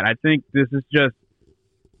balance of that. I think this is just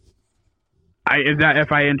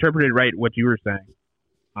if I interpreted right what you were saying.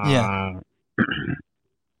 Yeah.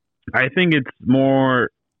 I think it's more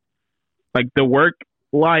like the work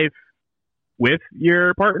life with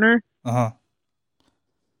your partner. Uh-huh.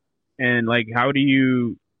 And like, how do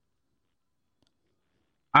you?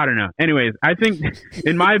 I don't know. Anyways, I think,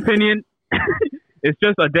 in my opinion, it's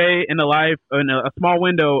just a day in the life, in a small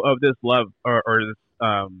window of this love, or this.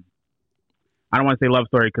 I don't want to say love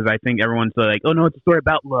story because I think everyone's like, oh no, it's a story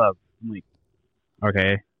about love. I'm like,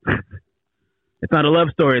 okay, it's not a love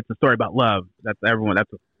story. It's a story about love. That's everyone. I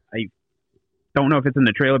don't know if it's in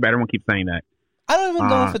the trailer, but everyone keeps saying that. I don't even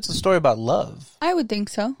know if it's a story about love. I would think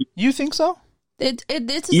so. You think so? It's a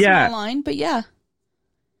small line, but yeah.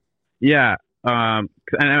 Yeah. But I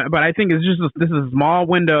think it's just this is a small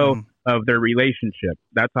window of their relationship.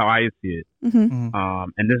 That's how I see it. Mm-hmm.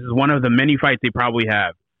 And this is one of the many fights they probably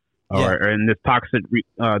have, or in this toxic,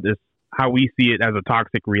 this how we see it as a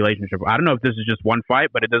toxic relationship. I don't know if this is just one fight,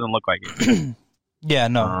 but it doesn't look like it. Yeah,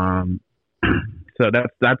 no. So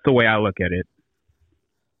that's the way I look at it.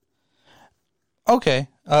 Okay,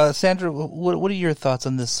 Sandra, what are your thoughts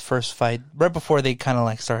on this first fight right before they kind of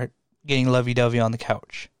like start getting lovey-dovey on the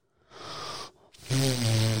couch?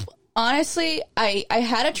 Honestly, I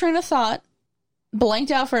had a train of thought,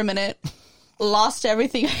 blanked out for a minute, lost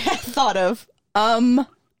everything I had thought of.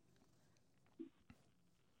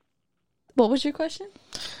 What was your question?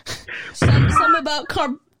 Some about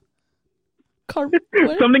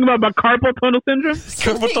something about carpal tunnel syndrome.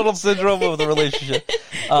 Carpal tunnel syndrome of the relationship.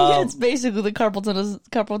 Yeah, it's basically the carpal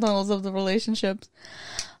tunnels of the relationships.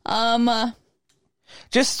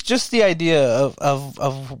 Just the idea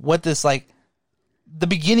of what this, like, the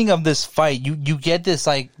beginning of this fight, you get this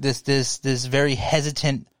like this very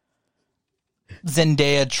hesitant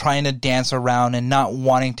Zendaya trying to dance around and not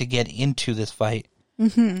wanting to get into this fight.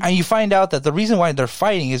 Mm-hmm. And you find out that the reason why they're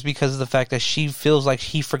fighting is because of the fact that she feels like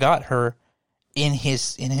he forgot her in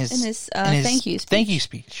his thank you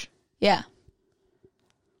speech. Yeah.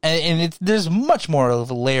 And there's much more of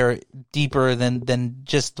a layer deeper than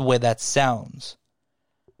just the way that sounds.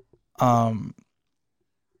 But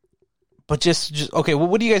just okay.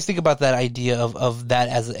 What do you guys think about that idea of that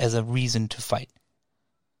as a reason to fight?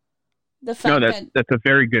 The fact that's a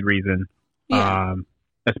very good reason. Yeah.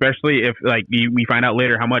 Especially if like we find out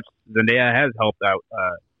later how much Zendaya has helped out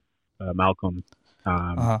Malcolm.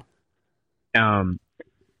 And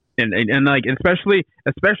like especially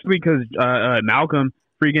because Malcolm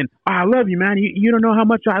freaking, I love you, man. You don't know how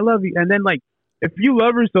much I love you. And then like, if you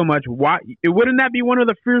love her so much, why wouldn't that be one of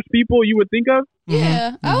the first people you would think of?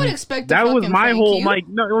 Yeah, I would expect that was my whole like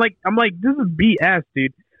no, like I'm like, this is BS,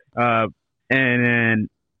 dude. And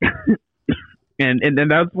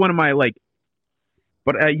that's one of my like,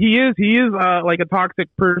 but he is like a toxic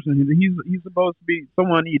person. He's supposed to be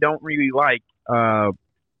someone you don't really like. And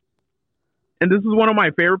this is one of my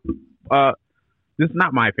favorite. This is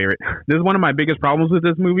not my favorite. This is one of my biggest problems with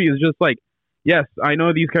this movie. Is just like, yes, I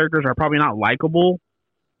know these characters are probably not likable,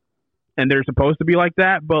 and they're supposed to be like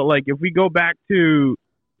that. But like, if we go back to,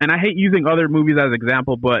 and I hate using other movies as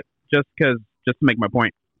example, but just to make my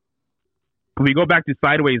point, if we go back to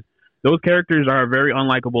Sideways, those characters are very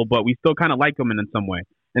unlikable, but we still kind of like them in some way.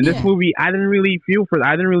 And this movie, I didn't really feel for.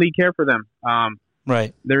 I didn't really care for them.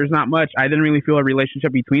 Right. There's not much. I didn't really feel a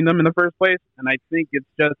relationship between them in the first place, and I think it's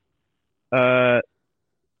just,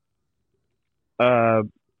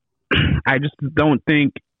 I just don't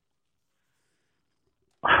think.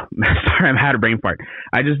 Sorry, I've had a brain fart.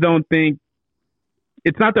 I just don't think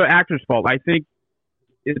it's not the actor's fault. I think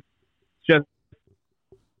it's just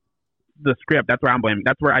the script. That's where I'm blaming.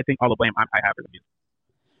 That's where I think all the blame I have for the music.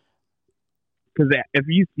 Because if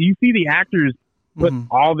you see the actors put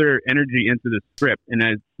all their energy into the script,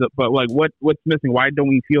 but like what's missing? Why don't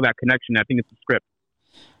we feel that connection? I think it's the script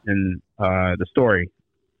and the story.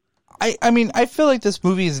 I mean, I feel like this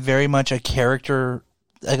movie is very much a character,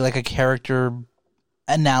 like a character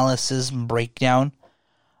analysis and breakdown.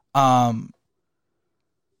 The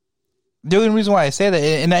only reason why I say that,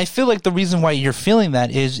 and I feel like the reason why you're feeling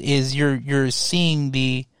that is you're seeing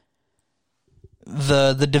the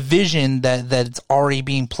division that's already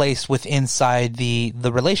being placed with inside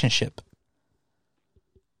the relationship.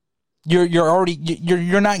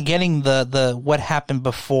 You're not getting the what happened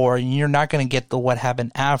before, and you're not going to get the what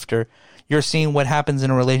happened after. You're seeing what happens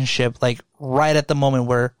in a relationship like right at the moment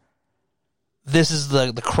where this is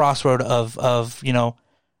the crossroad of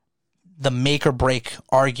the make or break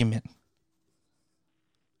argument.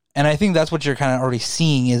 And I think that's what you're kind of already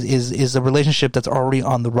seeing is a relationship that's already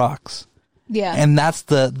on the rocks. Yeah. And that's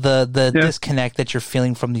the disconnect that you're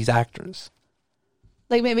feeling from these actors.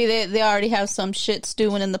 Like maybe they already have some shit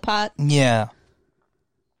stewing in the pot. Yeah.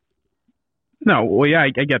 No, well, yeah, I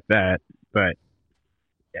get that, but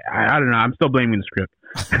I don't know. I'm still blaming the script.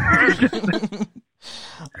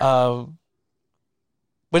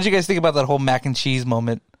 What did you guys think about that whole mac and cheese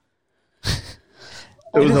moment?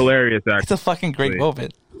 It was hilarious, actually. It's a fucking great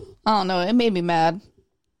moment. I don't know. It made me mad.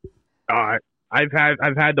 I've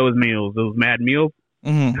had those meals, those mad meals.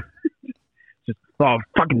 Mm-hmm. Just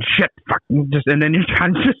fucking shit, and then you're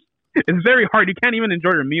trying to it's very hard. You can't even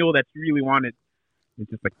enjoy your meal that you really wanted. It's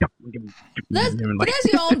just like that's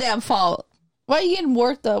your own damn fault. Why are you getting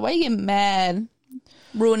worked up? Why are you getting mad,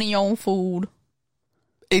 ruining your own food?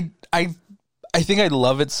 I think I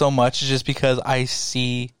love it so much just because I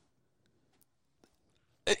see.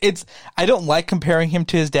 I don't like comparing him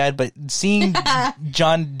to his dad, but seeing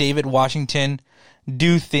John David Washington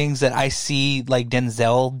do things that I see like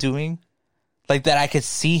Denzel doing, like that I could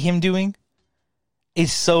see him doing,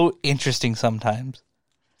 is so interesting sometimes.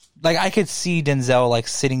 Like I could see Denzel like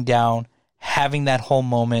sitting down, having that whole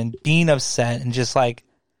moment, being upset and just like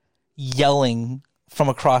yelling from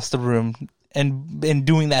across the room and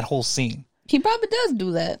doing that whole scene. He probably does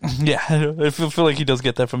do that. Yeah, I feel like he does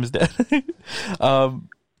get that from his dad.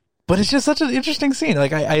 But it's just such an interesting scene.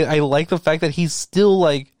 Like I like the fact that he's still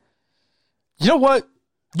like, you know what,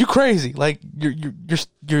 you're crazy. Like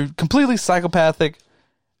you're completely psychopathic,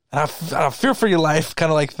 and I fear for your life,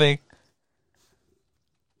 kind of like thing.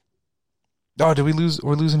 Oh, did we lose?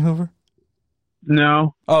 We're losing Hoover?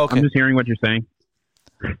 No. Oh, okay. I'm just hearing what you're saying.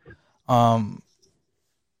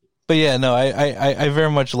 But yeah, no, I very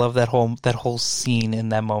much love that whole scene in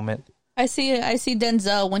that moment. I see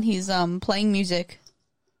Denzel when he's playing music.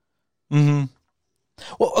 Mm-hmm.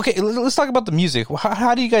 Well, okay, let's talk about the music.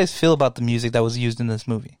 How do you guys feel about the music that was used in this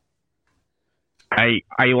movie? I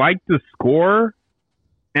like the score,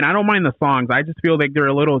 and I don't mind the songs. I just feel like they're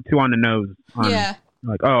a little too on the nose. Yeah.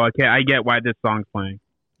 Like, oh, okay, I get why this song's playing.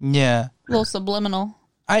 Yeah. A little subliminal.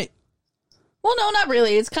 Well, no, not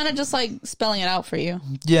really. It's kind of just like spelling it out for you.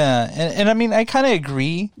 Yeah, and I mean, I kind of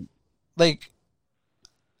agree. Like,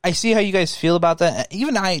 I see how you guys feel about that.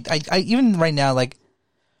 Even I even right now, like,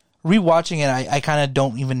 rewatching it, I kind of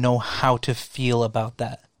don't even know how to feel about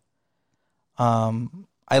that.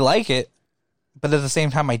 I like it, but at the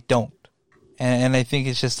same time, I don't. And I think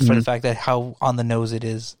it's just for the fact that how on the nose it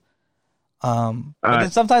is. But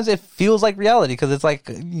then sometimes it feels like reality because it's like,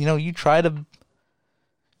 you try to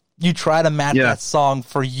match that song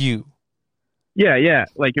for you. Yeah.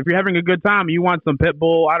 Like if you're having a good time, you want some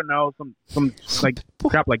Pitbull, I don't know, some like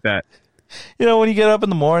crap like that. When you get up in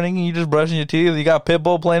the morning and you're just brushing your teeth, you got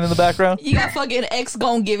Pitbull playing in the background. You got fucking X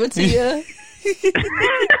gonna give it to you.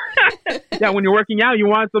 Yeah, when you're working out, you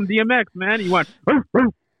want some DMX, man. You want.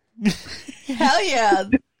 Hell yeah.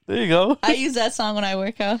 There you go. I use that song when I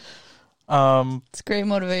work out. It's great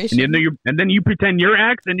motivation. And then you pretend you're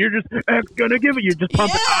X, and you're just X gonna give it. You're just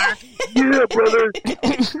pumping iron. Yeah, brother.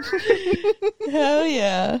 Hell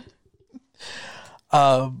yeah.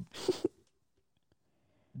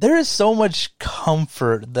 There is so much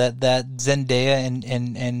comfort that Zendaya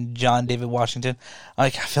and John David Washington.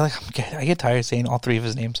 Like I feel like I get tired of saying all three of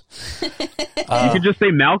his names. You could just say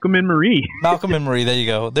Malcolm and Marie. Malcolm and Marie. There you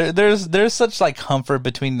go. There's such like comfort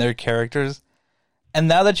between their characters. And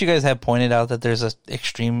now that you guys have pointed out that there's an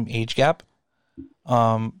extreme age gap,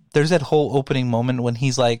 there's that whole opening moment when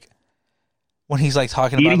he's like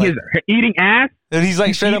talking eating about eating ass, and he's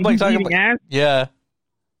like straight up like talking about ass. Yeah.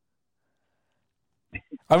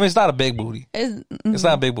 I mean, it's not a big booty. It's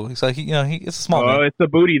not a big booty. It's like it's a small. Oh, man. It's a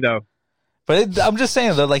booty though. But I'm just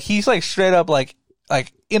saying though, like he's like straight up like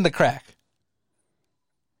in the crack,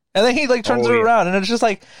 and then he like turns it around, and it's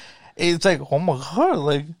like oh my god,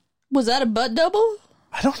 like was that a butt double?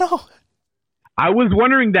 I don't know. I was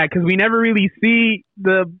wondering that because we never really see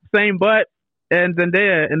the same butt and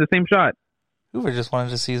Zendaya in the same shot. Hoover just wanted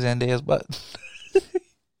to see Zendaya's butt.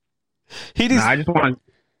 I just want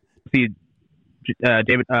to see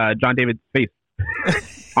John David's face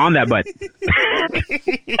on that butt.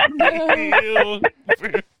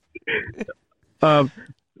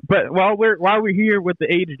 But while we're here with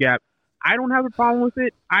the age gap, I don't have a problem with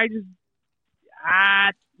it. I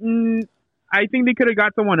think they could have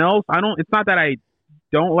got someone else. It's not that I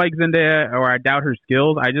don't like Zendaya or I doubt her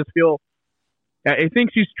skills. I just feel I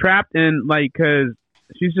think she's trapped in because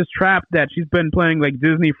she's just trapped that she's been playing like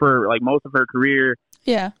Disney for like most of her career.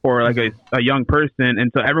 Yeah. For like a young person,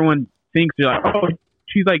 and so everyone thinks you're like, oh,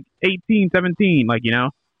 she's like 18, 17, like, you know.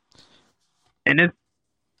 And it's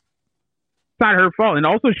not her fault. And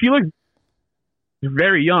also she looks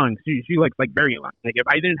very young. She looks like very young. Like if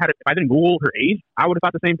I didn't Google her age, I would have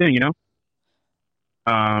thought the same thing, you know.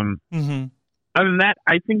 Other than that,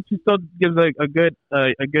 I think she still gives a good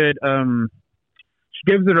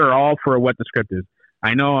she gives it her all for what the script is.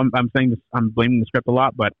 I know I'm saying this, I'm blaming the script a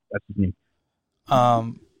lot, but that's just me.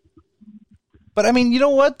 But I mean, you know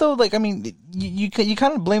what though? Like, I mean, you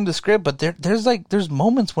kind of blame the script, but there's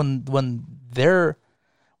moments when they're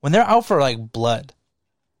out for like blood,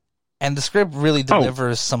 and the script really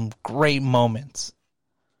delivers some great moments.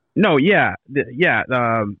 No, yeah,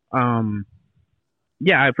 for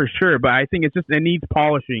sure. But I think it needs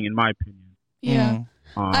polishing, in my opinion. Yeah,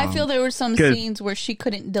 I feel there were some scenes where she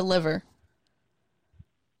couldn't deliver.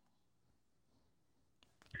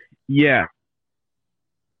 Yeah.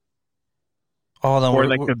 Oh, or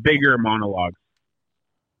like the bigger monologues.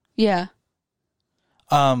 Yeah.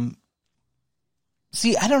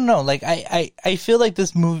 See, I don't know. Like, I feel like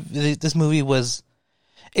this movie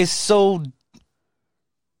is so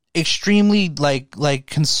extremely like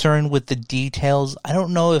concerned with the details. I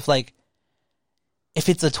don't know if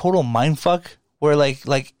it's a total mindfuck where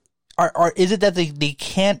is it that they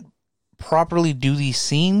can't properly do these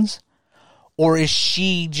scenes? Or is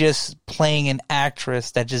she just playing an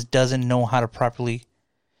actress that just doesn't know how to properly,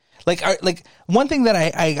 like one thing that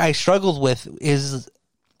I struggled with is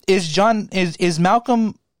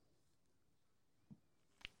Malcolm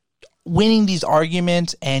winning these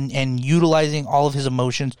arguments and utilizing all of his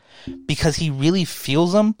emotions because he really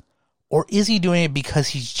feels them, or is he doing it because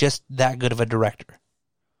he's just that good of a director?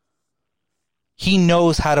 He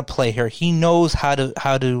knows how to play her. He knows how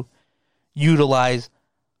to utilize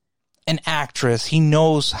an actress. He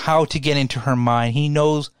knows how to get into her mind. He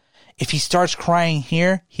knows if he starts crying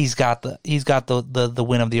here, he's got the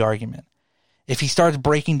win of the argument. If he starts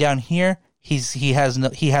breaking down here, he has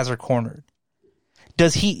her cornered.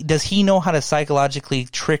 Does he know how to psychologically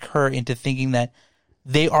trick her into thinking that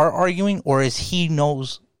they are arguing, or is he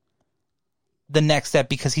knows the next step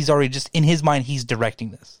because he's already just in his mind he's directing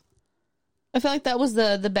this? I feel like that was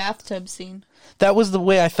the bathtub scene. That was the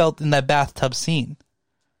way I felt in that bathtub scene.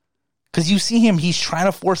 Because you see him, he's trying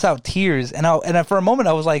to force out tears, and for a moment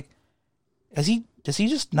I was like, did they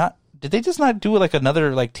just not do like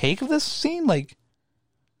another like take of this scene, like,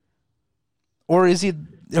 or is he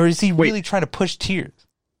really trying to push tears?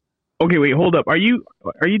 Okay, wait, hold up. Are you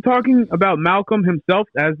talking about Malcolm himself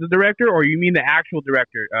as the director, or you mean the actual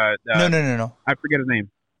director? No. I forget his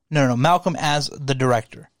name. No. Malcolm as the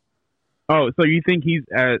director. Oh, so you think he's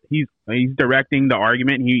directing the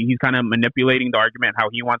argument? He's kind of manipulating the argument how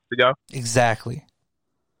he wants to go? Exactly.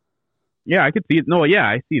 Yeah, I could see it. No, yeah,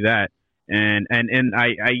 I see that, and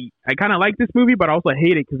I kind of like this movie, but I also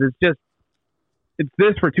hate it because it's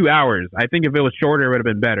this for 2 hours. I think if it was shorter, it would have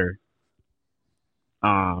been better.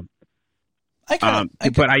 But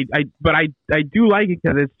I do like it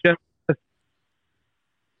because it's just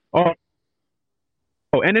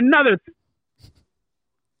and another.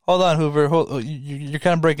 Hold on, Hoover. You're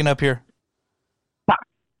kind of breaking up here.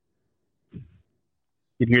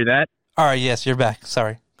 You hear that? All right. Yes, you're back.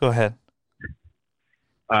 Sorry. Go ahead.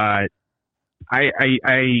 I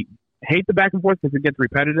hate the back and forth because it gets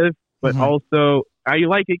repetitive, but also I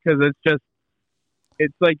like it because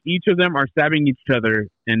it's like each of them are stabbing each other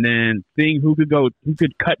and then seeing who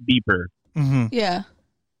could cut deeper. Mm-hmm. Yeah.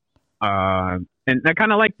 And I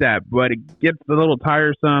kind of like that, but it gets a little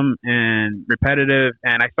tiresome and repetitive,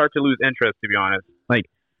 and I start to lose interest, to be honest. Like,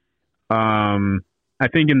 I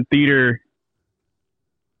think in theater,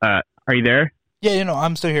 are you there? Yeah,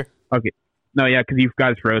 I'm still here. Okay. No, yeah, because you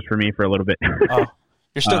guys froze for me for a little bit. Oh,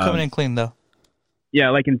 you're still coming in clean, though.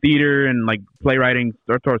 like in theater and like playwriting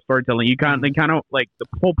or storytelling, you kind of like the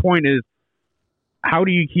whole point is how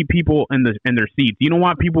do you keep people in their seats? You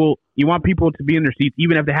want people to be in their seats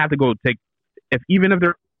even if they have to go even if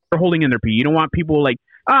they're holding in their pee. You don't want people like,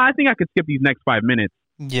 I think I could skip these next 5 minutes.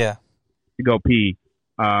 Yeah. To go pee.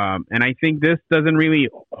 And I think this doesn't really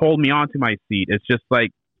hold me onto my seat. It's just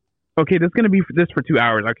like, okay, this is going to be this for 2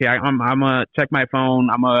 hours. Okay, I'm going to check my phone.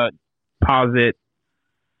 I'm going to pause it,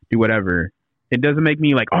 do whatever. It doesn't make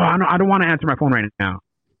me like, I don't want to answer my phone right now.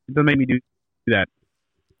 It doesn't make me do that.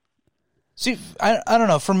 See, I don't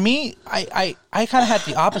know. For me, I kind of had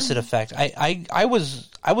the opposite effect. I was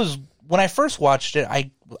when I first watched it,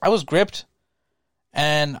 I was gripped,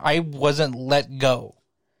 and I wasn't let go.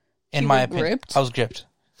 In my opinion, gripped? I was gripped.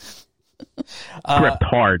 Gripped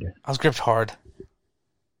hard. I was gripped hard.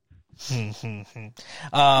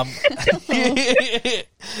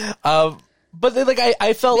 But then, like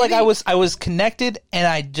I felt like I was connected, and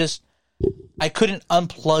I couldn't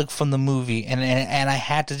unplug from the movie, and I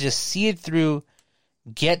had to just see it through,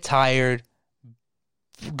 get tired,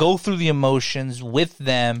 go through the emotions with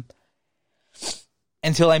them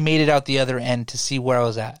until I made it out the other end to see where I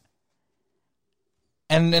was at.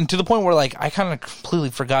 And to the point where like I kind of completely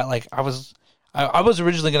forgot, like I was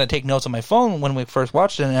originally going to take notes on my phone when we first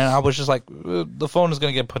watched it, and I was just like, the phone is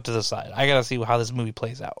going to get put to the side. I got to see how this movie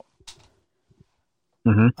plays out.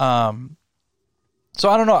 Mm-hmm. So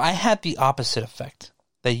I don't know. I had the opposite effect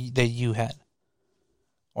that you had,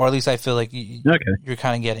 or at least I feel like you're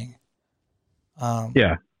kind of getting.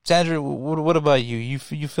 Yeah. Sandra, what about you? You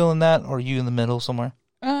feeling that, or are you in the middle somewhere?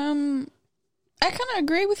 I kind of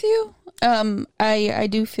agree with you. I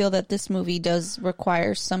do feel that this movie does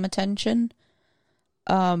require some attention.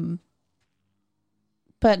 But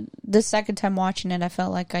the second time watching it, I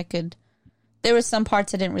felt like there was some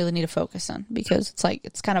parts I didn't really need to focus on because it's like,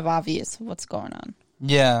 it's kind of obvious what's going on.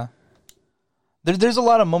 Yeah. There's a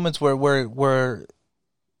lot of moments where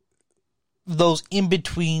those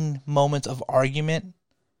in-between moments of argument,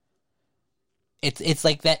 it's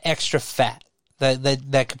like that extra fat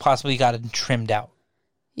that could possibly gotten trimmed out.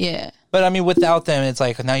 Yeah. But I mean, without them, it's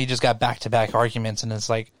like now you just got back-to-back arguments, and it's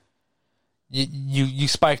like you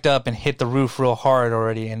spiked up and hit the roof real hard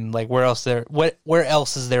already, and like where else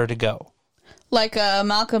is there to go? Like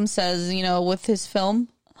Malcolm says, with his film,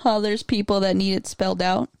 how there's people that need it spelled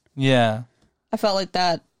out. Yeah. I felt like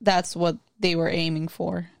that's what they were aiming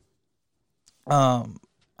for. I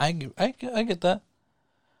get that.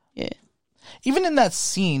 Yeah. Even in that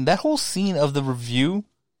scene, that whole scene of the review,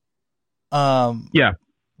 yeah,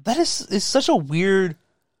 that is such a weird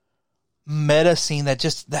meta scene that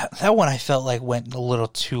just that one I felt like went a little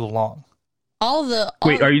too long. Are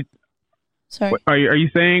you? Sorry. Are you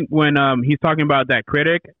saying when he's talking about that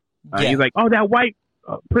critic? Yeah. He's like, that white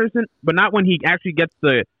person, but not when he actually gets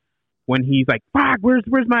when he's like, fuck, where's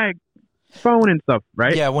my phone and stuff,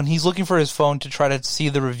 right? Yeah, when he's looking for his phone to try to see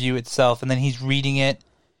the review itself, and then he's reading it,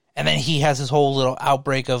 and then he has his whole little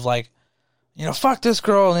outbreak of like, fuck this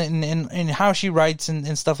girl and how she writes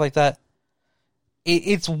and stuff like that.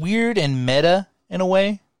 It's weird and meta in a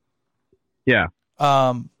way. Yeah.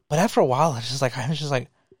 But after a while, I'm just like,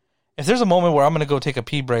 if there's a moment where I'm gonna go take a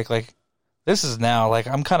pee break, like this is now. Like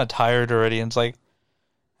I'm kind of tired already, and it's like,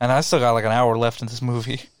 and I still got like an hour left in this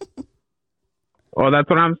movie. Well, that's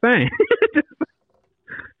what I'm saying.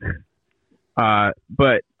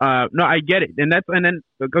 But no, I get it, and then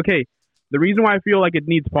okay. The reason why I feel like it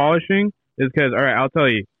needs polishing is because, all right, I'll tell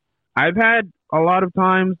you, I've had a lot of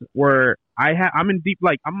times where I'm in deep,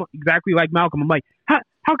 like I'm exactly like Malcolm. I'm like,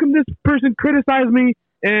 how come this person criticized me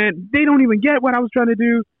and they don't even get what I was trying to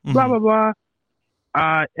do? Mm-hmm. Blah blah blah.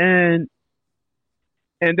 And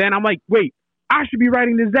then I'm like, wait, I should be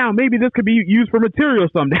writing this down. Maybe this could be used for material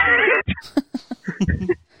someday.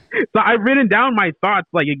 So I've written down my thoughts,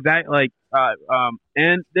 and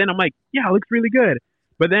then I'm like, yeah, it looks really good.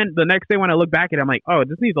 But then the next day when I look back at it, I'm like, oh,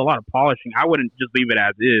 this needs a lot of polishing. I wouldn't just leave it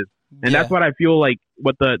as is. And that's what I feel like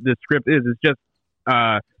what the script is. It's just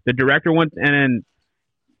the director wants, and then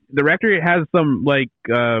the director has some like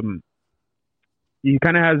he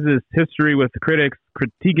kind of has this history with critics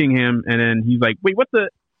critiquing him, and then he's like, wait, what the?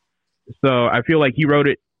 So I feel like he wrote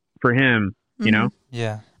it for him, you know?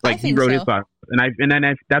 Yeah. Like he wrote his thoughts,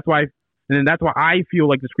 that's why I feel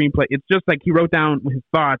like the screenplay. It's just like he wrote down his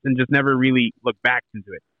thoughts and just never really looked back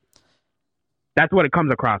into it. That's what it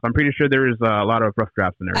comes across. I'm pretty sure there is a lot of rough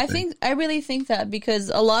drafts and everything. I really think that because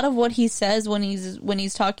a lot of what he says when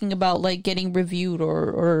he's talking about like getting reviewed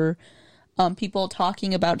or people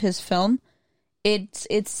talking about his film, it's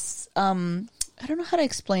I don't know how to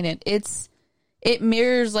explain it. It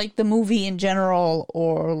mirrors like the movie in general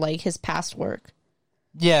or like his past work.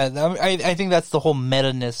 Yeah, I think that's the whole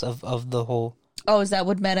meta-ness of the whole. Oh, is that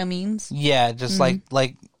what meta means? Yeah, just like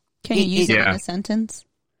Can you use it in Yeah. a sentence?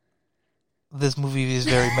 this movie is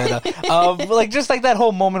very meta. Like just like that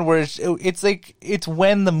whole moment where it's like it's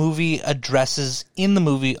when the movie addresses in the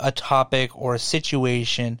movie a topic or a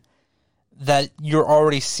situation that you're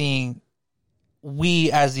already seeing.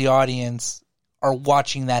 We as the audience are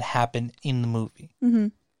watching that happen in the movie. Mm-hmm.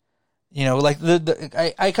 You know, like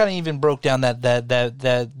I kind of even broke down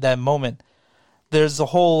that moment. There's a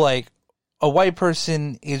whole like a white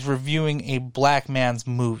person is reviewing a black man's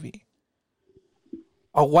movie.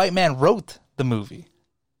 A white man wrote the movie.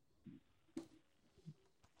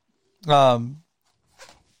 No,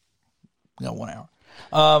 1 hour.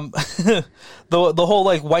 The whole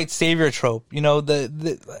like white savior trope. You know,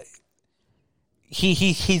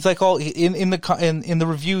 he's like all in the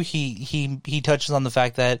review. He touches on the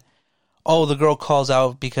fact that the girl calls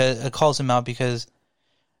him out because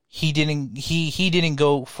he didn't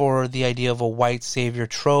go for the idea of a white savior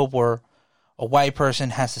trope where a white person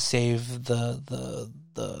has to save the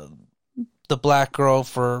black girl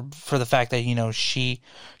for the fact that, you know, she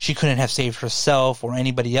couldn't have saved herself or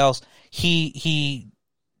anybody else. He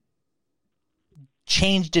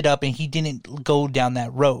changed it up and he didn't go down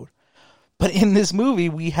that road. But in this movie,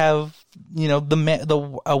 we have, you know,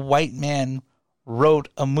 a white man wrote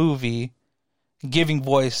a movie giving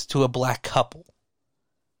voice to a black couple.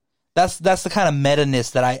 That's the kind of meta-ness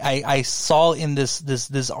that I saw in this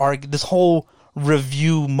whole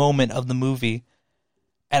review moment of the movie,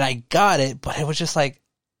 and I got it. But it was just like,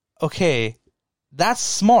 okay, that's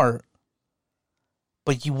smart,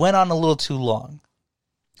 but you went on a little too long.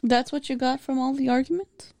 That's what you got from all the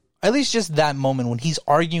arguments? At least just that moment when he's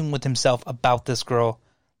arguing with himself about this girl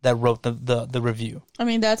that wrote the review. I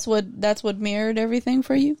mean, that's what mirrored everything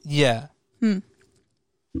for you? Yeah.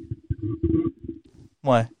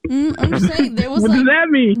 What? I'm just saying there was What does that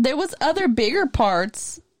mean? there was other bigger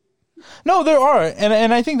parts. No, there are,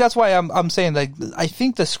 and I think that's why I'm saying, like, I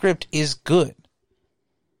think the script is good.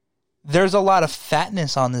 There's a lot of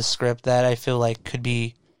fatness on this script that I feel like could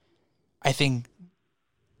be, I think,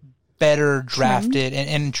 better drafted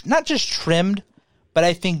and not just trimmed, but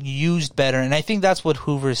I think used better. And I think that's what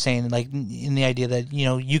Hoover is saying, like in the idea that, you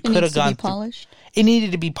know, you could have gone polished. It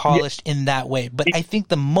needed to be polished in that way, but I think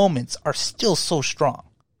the moments are still so strong.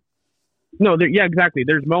 No, yeah, exactly.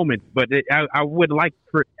 There's moments, but I would like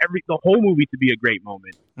for the whole movie to be a great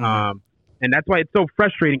moment. Mm-hmm. And that's why it's so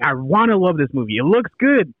frustrating. I want to love this movie. It looks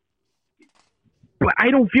good, but I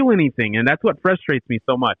don't feel anything, and that's what frustrates me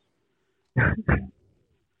so much.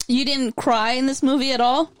 You didn't cry in this movie at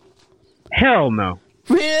all? Hell no.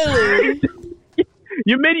 Really?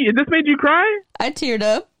 This made you cry? I teared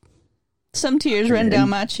up. Some tears ran down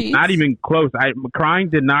my cheeks. Not even close. Crying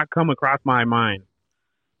did not come across my mind.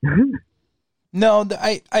 No,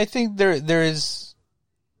 I think there was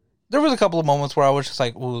a couple of moments where I was just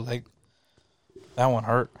like, ooh, like that one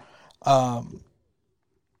hurt. I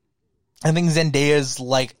think Zendaya's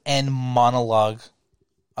like end monologue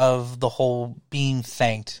of the whole being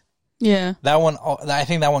thanked. Yeah. That one, I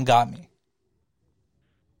think that one got me.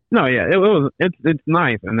 No, yeah, it's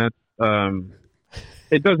nice, and that's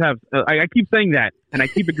it does have. I keep saying that, and I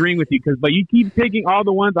keep agreeing with you but you keep taking all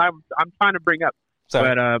the ones I'm trying to bring up.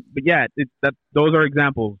 Sorry. But yeah, those are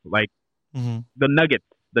examples, like the nuggets.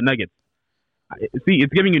 See,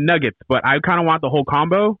 it's giving you nuggets, but I kind of want the whole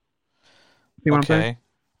combo. See what I'm saying?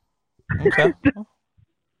 Okay.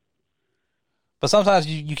 But sometimes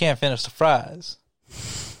you can't finish the fries.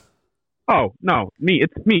 Oh no,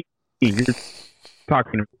 it's me. You're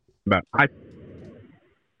talking about. I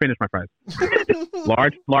finish my fries.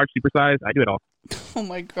 large, super size. I do it all. Oh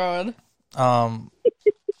my god. I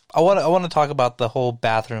want to talk about the whole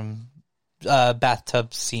bathtub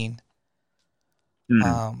scene.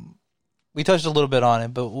 We touched a little bit on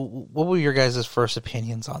it, but what were your guys' first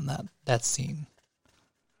opinions on that scene?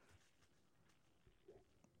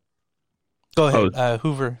 Go ahead,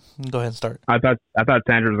 Hoover. Go ahead and start. I thought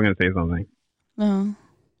Sandra was going to say something. No.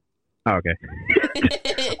 Oh, okay.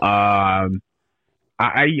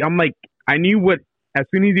 I'm like, I knew what, as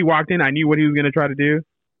soon as he walked in, I knew what he was going to try to do.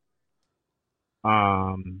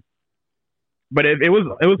 But it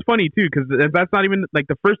was funny too, because that's not even like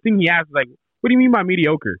the first thing he asked is like, what do you mean by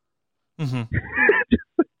mediocre? Mm-hmm.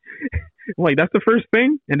 Like, that's the first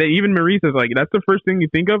thing. And then even Maurice is like, that's the first thing you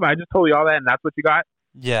think of. I just told you all that, and that's what you got.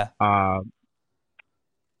 Yeah.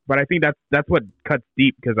 But I think that's what cuts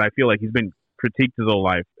deep, because I feel like he's been critiqued his whole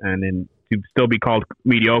life, and then to still be called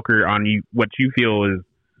mediocre on what you feel is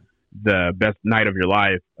the best night of your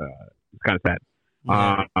life, it's kind of sad.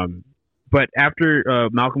 Yeah. But after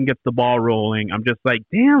Malcolm gets the ball rolling, I'm just like,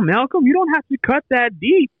 damn, Malcolm, you don't have to cut that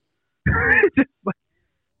deep. Just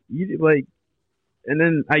like, and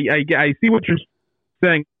then I see what you're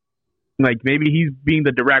saying. Like maybe he's being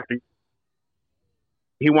the director.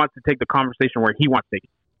 He wants to take the conversation where he wants to take it.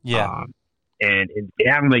 Yeah. And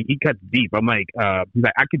I'm like, he cuts deep. I'm like, he's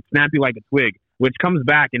like, I could snap you like a twig, which comes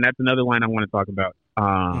back, and that's another line I want to talk about.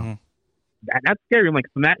 That's scary. I'm like,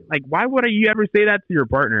 why would you ever say that to your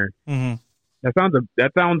partner? Mm-hmm.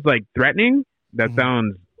 That sounds like threatening. That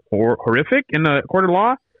sounds horrific in the court of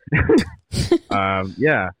law.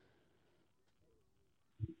 Yeah.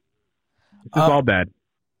 It's just all bad.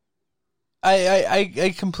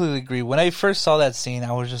 I completely agree. When I first saw that scene,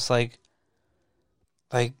 I was just like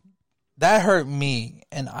that hurt me,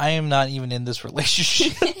 and I am not even in this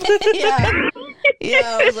relationship. Yeah.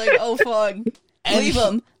 I was like, oh fuck,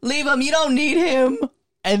 and leave him. You don't need him.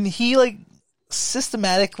 And he like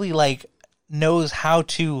systematically like knows how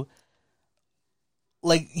to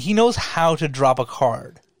drop a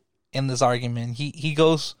card in this argument. He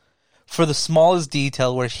goes for the smallest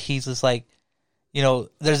detail where he's just like, you know,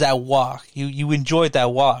 there's that walk. You enjoyed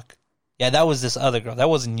that walk. Yeah, that was this other girl. That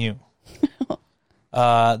wasn't you.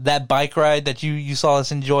 That bike ride that you saw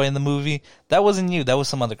us enjoy in the movie, that wasn't you. That was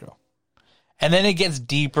some other girl. And then it gets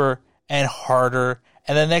deeper and harder.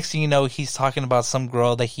 And the next thing you know, he's talking about some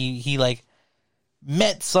girl that he like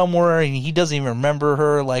met somewhere and he doesn't even remember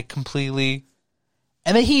her like completely.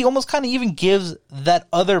 And then he almost kind of even gives that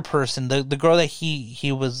other person, the girl that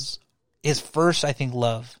he was his first, I think,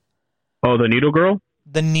 love. Oh, the needle girl?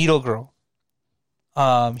 The needle girl.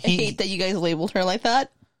 I hate that you guys labeled her like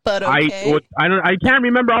that, but okay. I can't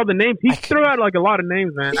remember all the names. He threw out like a lot of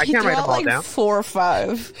names, man. I can't write them all like down. 4 or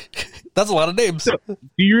 5. That's a lot of names. So, do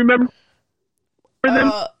you remember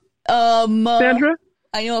them, Sandra?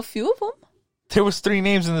 I know a few of them. There was 3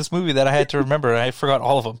 names in this movie that I had to remember, and I forgot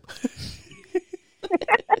all of them.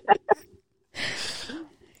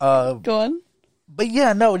 Go on. But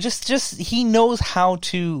yeah, no, just he knows how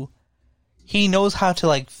to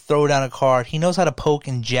like throw down a card. He knows how to poke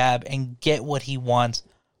and jab and get what he wants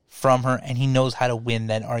from her, and he knows how to win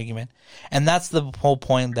that argument. And that's the whole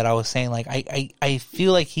point that I was saying. Like I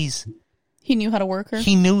feel like he knew how to work her.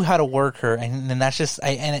 He knew how to work her, and that's just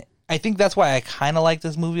I think that's why I kind of like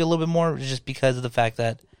this movie a little bit more, just because of the fact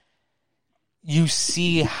that you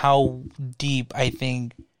see how deep I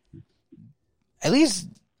think at least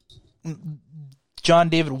John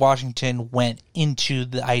David Washington went into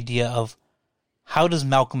the idea of how does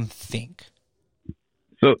Malcolm think.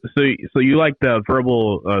 So you like the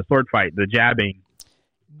verbal sword fight, the jabbing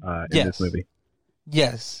in this movie?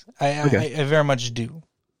 Yes, I very much do.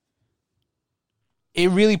 It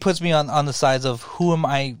really puts me on the sides of who am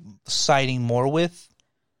I siding more with,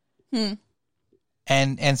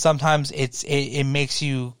 and sometimes it makes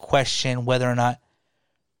you question whether or not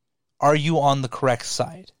are you on the correct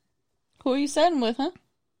side. Who are you siding with, huh?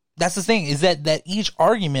 That's the thing, is that each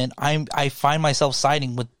argument I find myself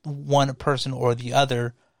siding with one person or the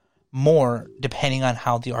other more depending on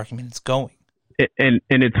how the argument is going. And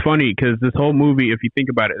it's funny because this whole movie, if you think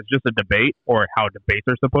about it, is just a debate, or how debates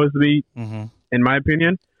are supposed to be, in my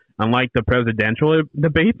opinion. Unlike the presidential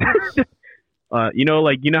debate, you know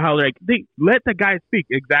how like they let the guy speak.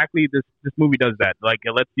 Exactly, this movie does that. Like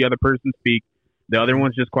it lets the other person speak, the other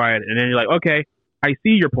one's just quiet, and then you're like, okay, I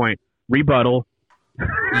see your point. Rebuttal.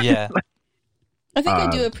 Yeah, I think I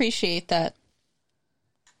do appreciate that.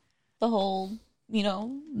 The whole,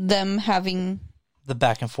 them having the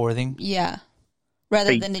back and forthing. Yeah.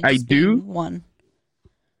 Rather than it just being one.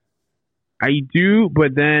 I do,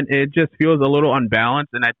 but then it just feels a little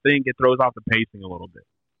unbalanced, and I think it throws off the pacing a little bit.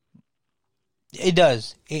 It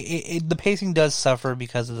does. The pacing does suffer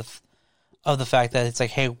because of the fact that it's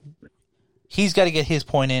like, hey, he's got to get his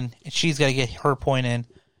point in, and she's got to get her point in,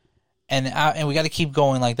 and we got to keep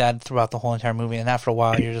going like that throughout the whole entire movie. And after a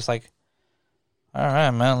while, you're just like, all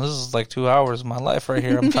right, man, this is like 2 hours of my life right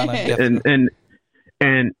here. I'm trying to get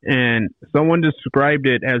and someone described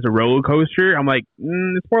it as a roller coaster. I'm like,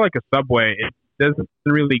 it's more like a subway. It doesn't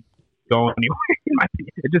really go anywhere. In my opinion.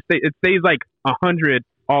 It stays like 100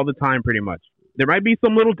 all the time, pretty much. There might be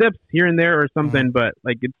some little dips here and there or something, but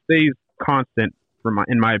like it stays constant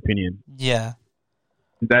in my opinion. Yeah,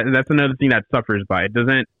 that's another thing that suffers by it.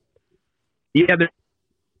 Doesn't. Yeah,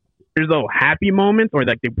 there's little happy moments or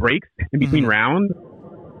like the breaks in between rounds,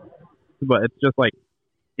 but it's just like,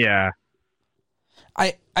 yeah.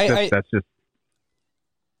 I don't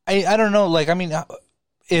know. Like, I mean,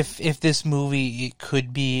 if this movie, it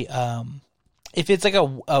could be, if it's like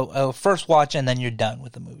a first watch and then you're done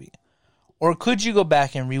with the movie, Or could you go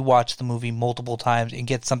back and rewatch the movie multiple times and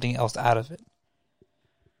get something else out of it?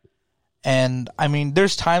 And I mean,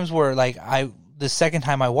 there's times where like the second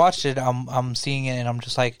time I watched it, I'm seeing it and I'm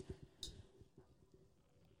just like,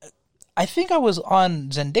 I think I was on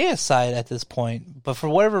Zendaya's side at this point, but for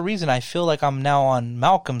whatever reason, I feel like I'm now on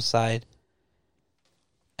Malcolm's side,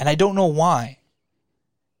 and I don't know why.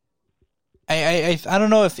 I don't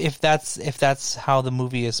know if that's how the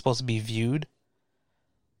movie is supposed to be viewed.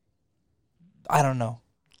 I don't know.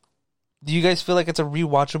 Do you guys feel like it's a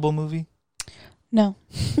rewatchable movie? No.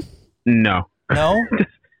 No. No?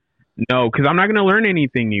 No, because I'm not going to learn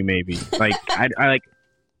anything new, maybe. Like, I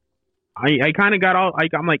kind of got all,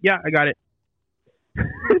 like, I'm like, yeah, I got it.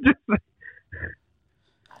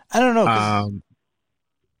 I don't know.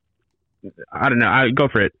 I don't know. I go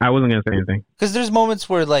for it. I wasn't going to say anything. Because there's moments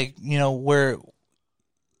where, like, you know, where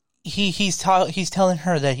he's telling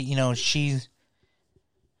her that, you know, she's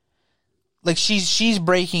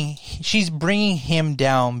bringing him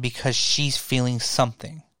down because she's feeling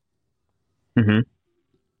something. Mm-hmm.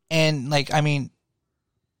 And, like, I mean,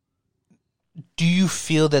 do you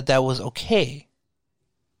feel that was okay?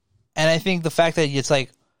 And I think the fact that it's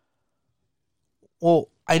like, well,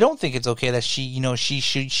 I don't think it's okay that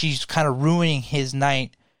she's kind of ruining his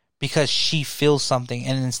night because she feels something.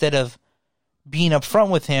 And instead of being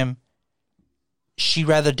upfront with him, she'd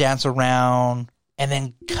rather dance around and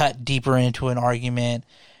then cut deeper into an argument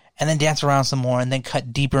and then dance around some more and then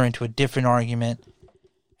cut deeper into a different argument.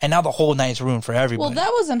 And now the whole night's ruined for everybody. Well,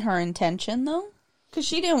 that wasn't her intention, though. Because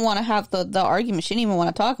she didn't want to have the argument. She didn't even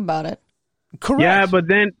want to talk about it. Correct. Yeah, but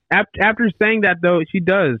then after saying that, though, she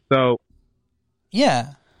does. So,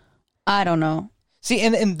 yeah. I don't know. See,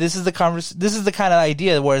 and this is the this is the kind of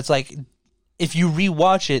idea where it's like, if you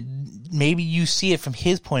rewatch it, maybe you see it from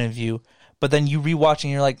his point of view, but then you rewatch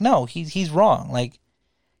and you're like, no, he's wrong. Like,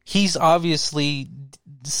 he's obviously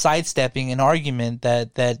sidestepping an argument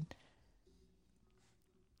that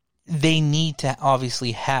they need to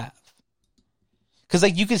obviously have. Because,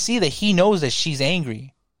 like, you can see that he knows that she's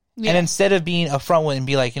angry. Yeah. And instead of being upfront with and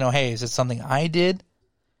be like, you know, hey, is it something I did?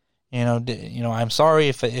 You know, I'm sorry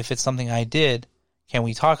if it's something I did. Can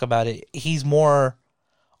we talk about it? He's more,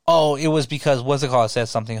 oh, it was because, what's it called, said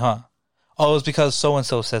something, huh? Oh, it was because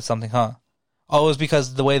so-and-so said something, huh? Oh, it was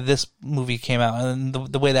because the way this movie came out and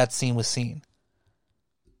the way that scene was seen.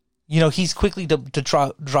 You know, he's quickly to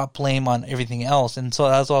drop blame on everything else. And so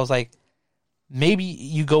that's why I was like, maybe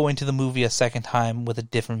you go into the movie a second time with a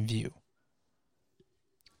different view.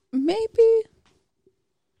 Maybe.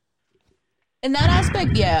 In that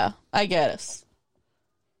aspect, yeah, I guess.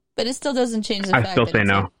 But it still doesn't change the fact that I still say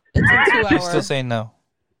no. It's a 2 hour. You still say no.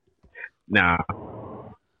 Nah.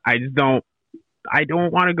 I just don't. I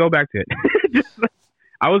don't want to go back to it.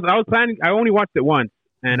 I was planning. I only watched it once,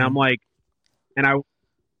 and I'm like, and I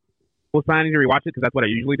was planning to rewatch it because that's what I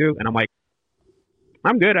usually do. And I'm like,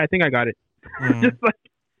 I'm good. I think I got it. Just like,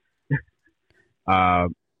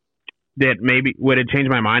 would it change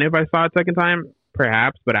my mind if I saw it second time?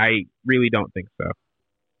 Perhaps, but I really don't think so.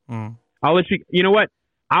 I'll let you. You know what?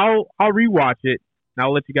 I'll rewatch it. And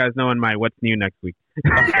I'll let you guys know in my what's new next week.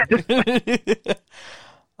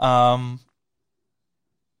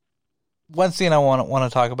 One scene I want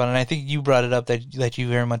to talk about, and I think you brought it up that you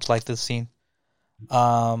very much like this scene.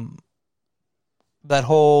 That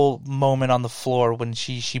whole moment on the floor when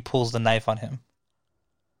she pulls the knife on him.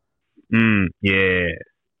 Yeah.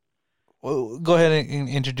 Well, go ahead and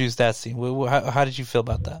introduce that scene. How did you feel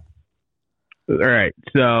about that? All right.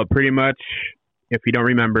 So pretty much, if you don't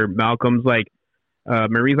remember, Malcolm's like,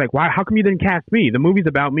 Marie's like, why? How come you didn't cast me? The movie's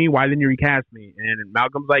about me. Why didn't you recast me? And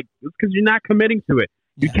Malcolm's like, it's because you're not committing to it.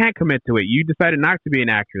 You can't commit to it. You decided not to be an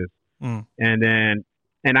actress. And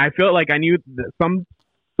I felt like I knew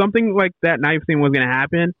something like that knife scene was going to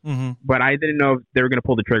happen, but I didn't know if they were going to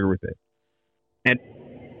pull the trigger with it. And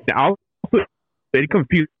also, it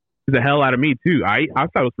confused the hell out of me too. I thought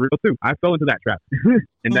it was real too. I fell into that trap.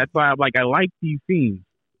 And that's why I'm like, I like these scenes.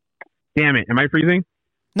 Damn it. Am I freezing?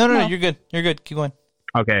 No, you're good. You're good. Keep going.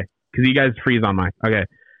 Okay. Because you guys freeze on mine. Okay.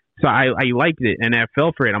 So I liked it and I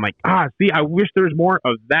fell for it. I'm like, see, I wish there was more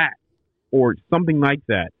of that or something like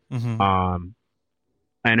that. And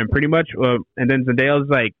then pretty much, and then Zendaya's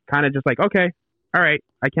like, kind of just like, okay, all right,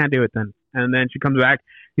 I can't do it then. And then she comes back.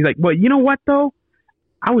 He's like, well, you know what though?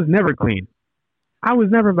 I was never clean. I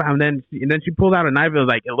was never. And then she pulled out a knife. It was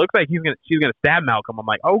like, it looks like she's gonna stab Malcolm. I'm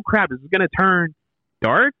like, oh crap, this is gonna turn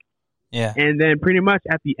dark. Yeah. And then pretty much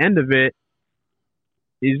at the end of it,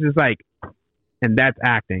 it's just like, and that's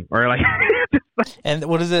acting, or like, and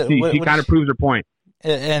what is it? She kind of proves her point,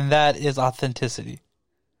 and that is authenticity.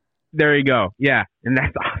 There you go. Yeah, and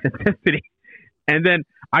that's authenticity. And then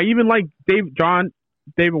I even like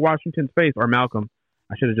David Washington's face, or Malcolm.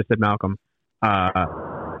 I should have just said Malcolm.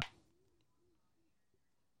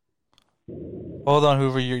 Hold on,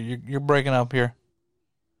 Hoover. You're breaking up here.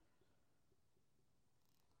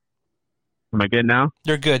 Am I good now?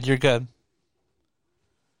 You're good. You're good.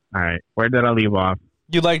 All right. Where did I leave off?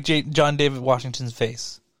 You like John David Washington's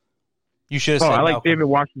face. You should have said I like Malcolm. David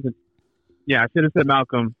Washington. Yeah, I should have said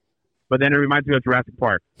Malcolm, but then it reminds me of Jurassic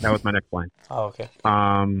Park. That was my next line. Oh, okay.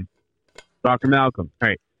 Dr. Malcolm. All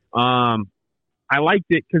right. I liked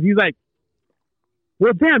it because he's like,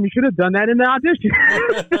 well, damn, you should have done that in the audition.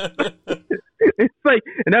 It's like,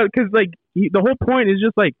 because like the whole point is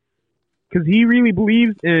just like, because he really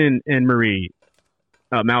believes in Marie,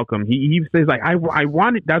 Malcolm. He says like, I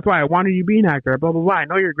wanted, that's why I wanted you to be an actor. Blah blah blah. I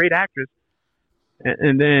know you're a great actress.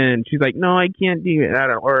 And then she's like, no, I can't do it.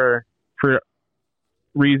 Or for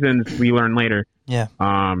reasons we learn later. Yeah.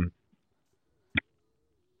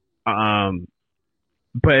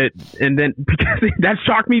 But and then because that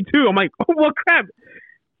shocked me too. I'm like, oh well, crap.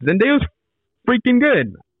 Zendaya's freaking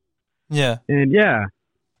good. Yeah. And yeah.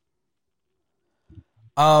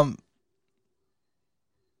 I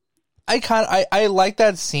like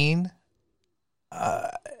that scene.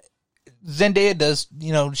 Zendaya does,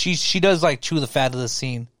 she does like chew the fat of the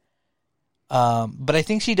scene. But I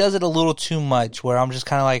think she does it a little too much, where I'm just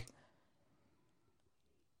kind of like,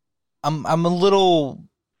 I'm a little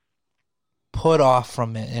put off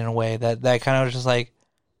from it in a way that kind of just like,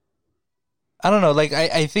 I don't know, like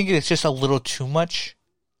I think it's just a little too much.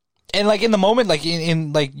 And like in the moment, like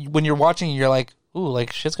in like when you're watching, you're like, ooh,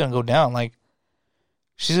 like shit's gonna go down, like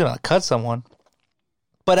she's gonna cut someone.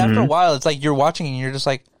 But after a while, it's like you're watching and you're just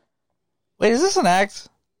like, wait, is this an act?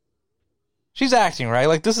 She's acting, right?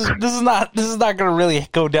 Like this is not gonna really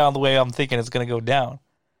go down the way I'm thinking it's gonna go down.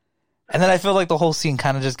 And then I feel like the whole scene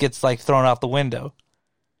kind of just gets like thrown out the window.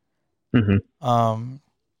 Mm-hmm.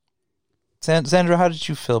 Sandra, how did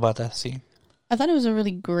you feel about that scene? I thought it was a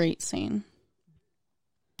really great scene.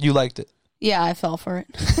 You liked it? Yeah, I fell for it.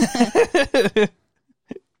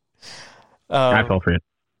 I fell for it.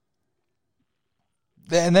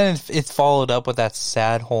 And then it's followed up with that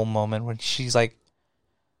sad whole moment when she's like,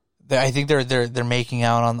 I think they're making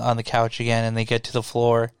out on the couch again, and they get to the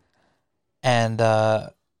floor, and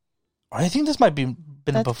I think this might been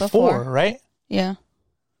before, right? Yeah.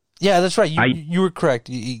 Yeah, that's right. You were correct.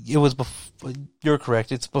 It was before. You're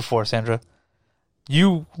correct. It's before, Sandra.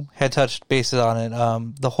 You had touched bases on it.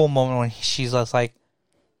 The whole moment when she's just like,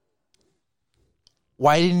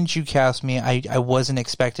 why didn't you cast me? I wasn't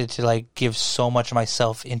expected to like give so much of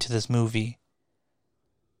myself into this movie.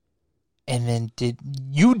 And then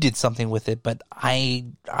you did something with it, but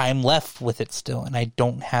I'm left with it still, and I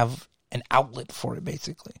don't have an outlet for it,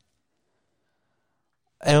 basically.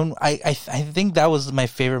 I think that was my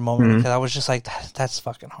favorite moment because I was just like, that's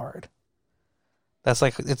fucking hard. That's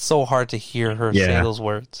like, it's so hard to hear her say those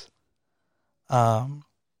words. I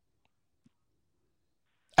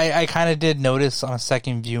kind of did notice on a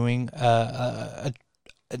second viewing an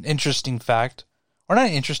interesting fact, or not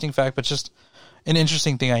an interesting fact, but just an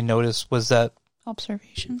interesting thing I noticed was that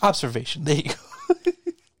Observation. There you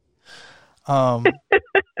go.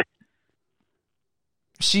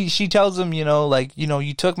 She tells him,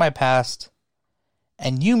 you took my past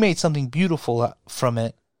and you made something beautiful from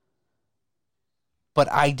it, but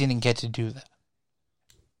I didn't get to do that.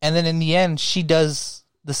 And then in the end, she does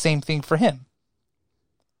the same thing for him.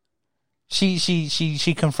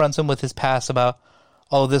 She confronts him with his past about,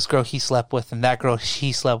 oh, this girl he slept with and that girl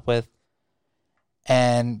he slept with.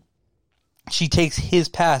 And she takes his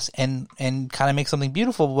past and kind of makes something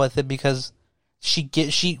beautiful with it, because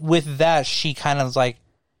with that, she kind of is like,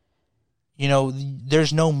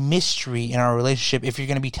 there's no mystery in our relationship if you're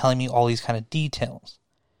going to be telling me all these kind of details.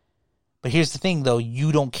 But here's the thing, though.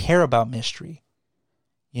 You don't care about mystery.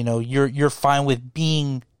 You're fine with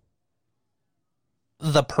being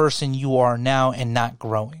the person you are now and not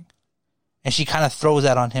growing. And she kind of throws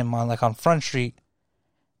that on him on Front Street.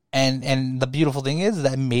 And the beautiful thing is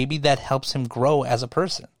that maybe that helps him grow as a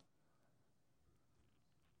person.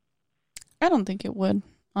 I don't think it would,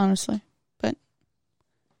 honestly. But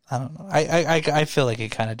I don't know. I feel like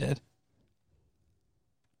it kind of did.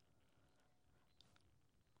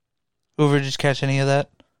 Hoover, did you catch any of that?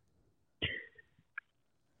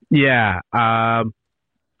 Yeah. I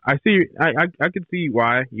see. I could see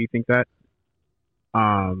why you think that.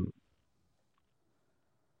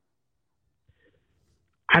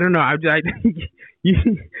 I don't know.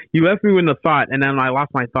 You left me with a thought, and then I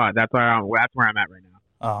lost my thought. That's where I'm at right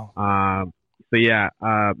now. Oh. So yeah.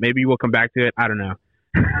 Maybe we'll come back to it. I don't know.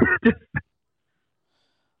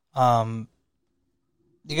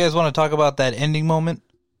 You guys want to talk about that ending moment?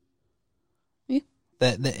 Yeah.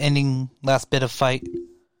 The ending last bit of fight.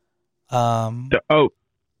 Go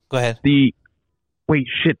ahead. Wait,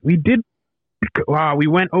 shit. We did. Wow, we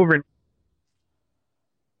went over.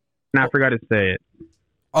 And I forgot to say it.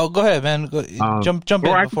 Oh, go ahead, man. Jump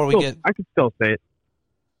in before we get. I can still say it.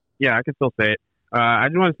 Yeah, I can still say it. I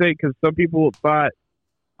just want to say because some people thought.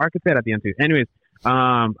 Or I could say it at the end too. Anyways,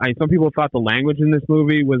 some people thought the language in this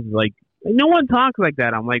movie was like no one talks like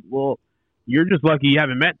that. I'm like, well, you're just lucky you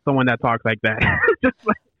haven't met someone that talks like that. Just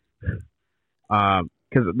like, because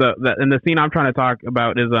the scene I'm trying to talk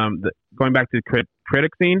about is going back to the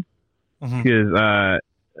critic scene because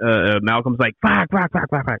Malcolm's like fuck,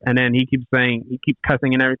 and then he keeps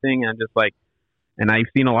cussing and everything, and just like, and I've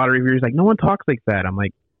seen a lot of reviewers like no one talks like that. I'm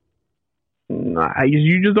like,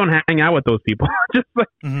 you just don't hang out with those people. Just like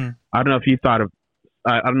I don't know if you thought of,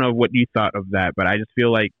 I don't know what you thought of that, but I just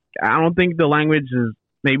feel like I don't think the language is.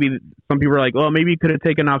 Maybe some people are like, well, maybe you could have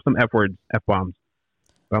taken off some F words, F bombs.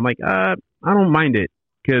 But I'm like, I don't mind it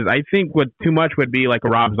because I think what too much would be like a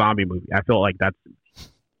Rob Zombie movie. I feel like that's.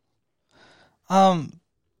 I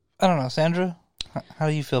don't know, Sandra. How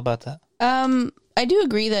do you feel about that? I do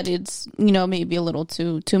agree that it's maybe a little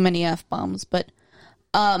too many F bombs, but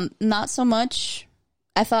not so much.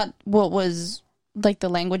 I thought what was like the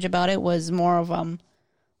language about it was more of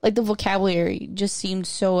like the vocabulary just seemed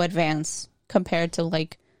so advanced compared to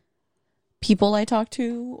like people I talk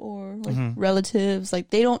to or like relatives. Like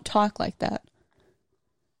they don't talk like that,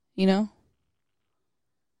 Him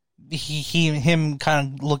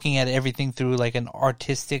kind of looking at everything through like an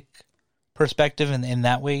artistic perspective, and in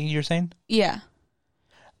that way, you're saying? Yeah.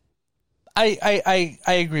 I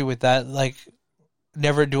agree with that. Like,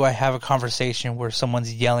 never do I have a conversation where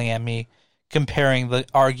someone's yelling at me, comparing the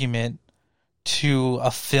argument to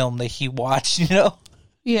a film that he watched.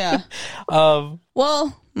 Yeah.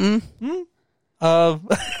 Well. Am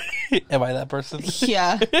I that person?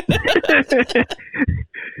 Yeah.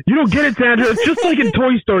 You don't get it, Sandra. It's just like in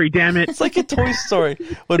Toy Story, damn it. It's like a Toy Story.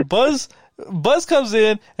 When Buzz comes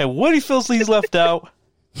in and Woody feels he's left out.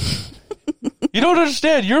 You don't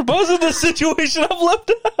understand. You're Buzz in this situation. I'm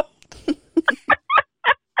left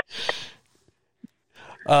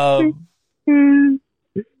out.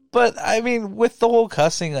 But I mean, with the whole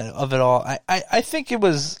cussing of it all, I think it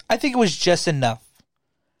was just enough.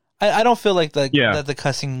 I don't feel like that the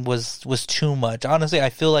cussing was too much. Honestly, I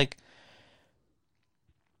feel like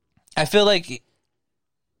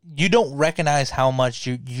you don't recognize how much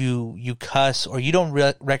you cuss, or you don't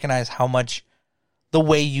recognize how much the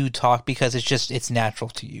way you talk, because it's natural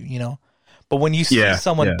to you, But when you see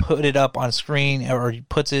someone put it up on screen, or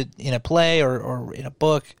puts it in a play or in a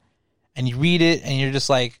book, and you read it and you're just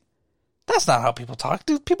like, that's not how people talk.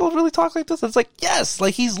 Do people really talk like this? It's like, yes,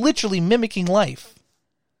 like he's literally mimicking life.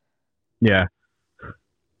 Yeah.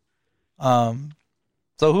 So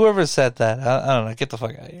whoever said that, I don't know, get the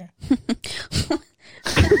fuck out of here.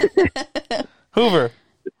 Hoover,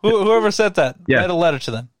 whoever said that, write a letter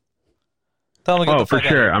to them. Tell them to get the fuck out. Oh,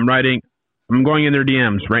 for sure. I'm going in their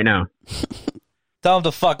DMs right now. Tell them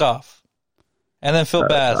to fuck off. And then feel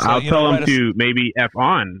bad. So, I'll tell them to maybe F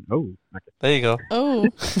on. Oh. There you go. Oh.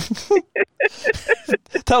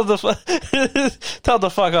 Tell them to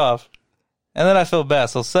fuck off. And then I feel bad.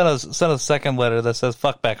 So send a second letter that says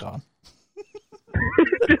fuck back on.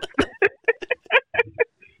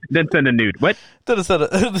 Then send a nude. What? Then send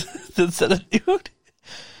a nude.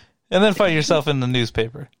 And then find yourself in the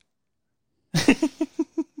newspaper.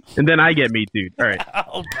 And then I get me too. All right.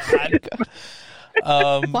 Oh, God.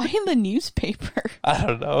 Why in the newspaper? I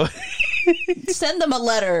don't know. Send them a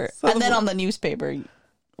letter, and then on the newspaper.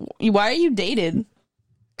 Why are you dated?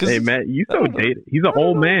 Hey, man, you so dated. He's an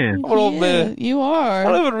old man. I'm an old man. You are.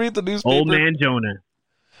 I don't even read the newspaper. Old man Jonah.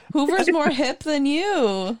 Hoover's more hip than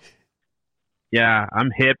you. Yeah,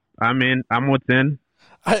 I'm hip. I'm in. I'm what's in.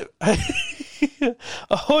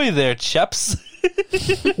 Ahoy there, chaps.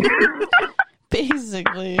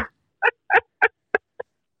 Basically.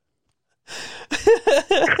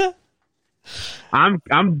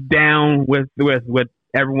 I'm down with what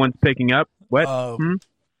everyone's picking up. What? Oh.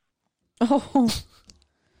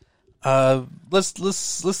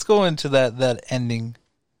 Let's go into that ending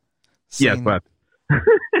scene. Yes, but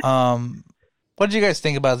what did you guys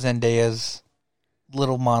think about Zendaya's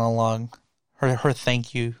little monologue? Her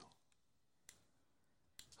thank you.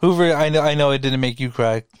 Hoover, I know it didn't make you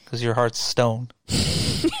cry because your heart's stone.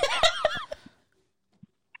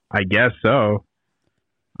 I guess so.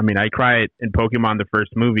 I mean, I cried in Pokemon the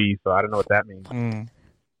first movie, so I don't know what that means.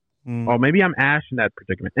 Oh, maybe I'm Ash in that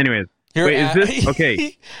predicament. Anyways, is this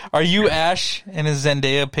okay? Are you Ash and is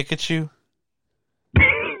Zendaya Pikachu?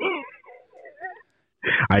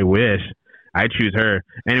 I wish. I choose her.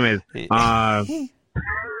 Anyways, I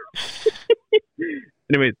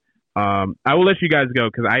will let you guys go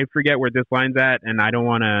because I forget where this line's at, and I don't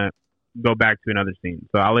want to go back to another scene.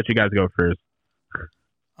 So I'll let you guys go first.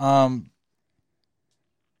 I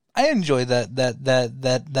enjoy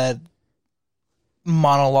that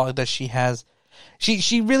monologue that she has.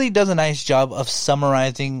 She really does a nice job of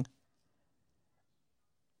summarizing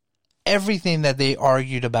everything that they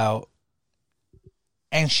argued about,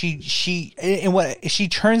 and she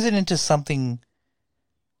turns it into something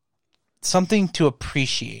to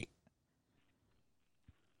appreciate.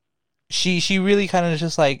 She really kind of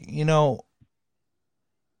just like, you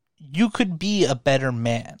could be a better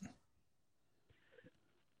man.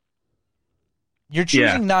 You're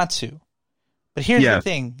choosing not to. But here's the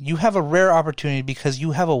thing. You have a rare opportunity because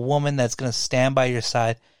you have a woman that's going to stand by your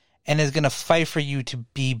side and is going to fight for you to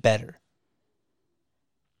be better.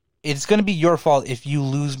 It's going to be your fault if you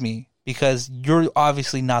lose me because you're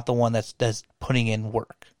obviously not the one that's putting in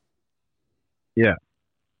work. Yeah.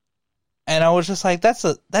 And I was just like, that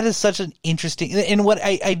is such an interesting, and what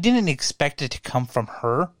I didn't expect it to come from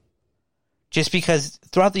her, just because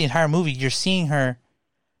throughout the entire movie, you're seeing her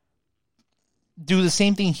do the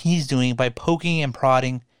same thing he's doing by poking and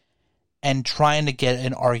prodding and trying to get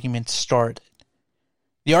an argument started.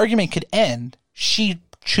 The argument could end. She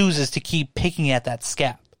chooses to keep picking at that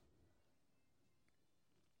scab.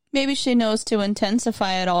 Maybe she knows to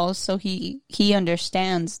intensify it all so he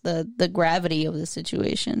understands the gravity of the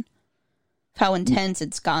situation. How intense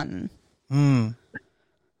it's gotten. And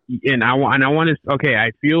I want to. Okay,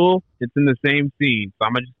 I feel it's in the same scene, so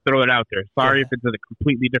I'm gonna just throw it out there. Sorry if it's a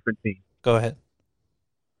completely different scene. Go ahead.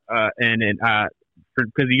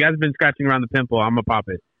 Because you guys have been scratching around the pimple, I'm gonna pop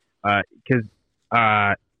it. Because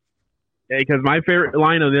my favorite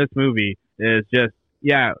line of this movie is just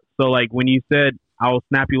So like when you said, "I'll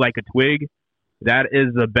snap you like a twig," that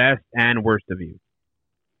is the best and worst of you.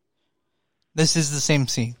 This is the same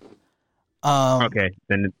scene. Okay,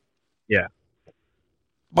 then, yeah.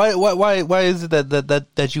 Why is it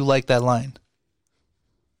that you like that line?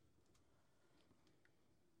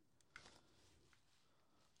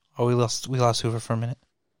 Oh, we lost Hoover for a minute.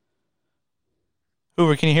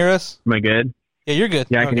 Hoover, can you hear us? Am I good? Yeah, you're good.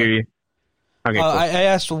 Yeah, I can hear you. Okay. Cool. I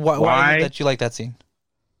asked why is it that you like that scene?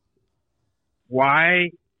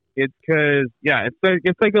 Why? It's because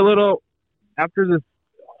it's like a little after this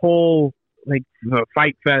whole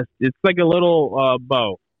fight fest. It's like a little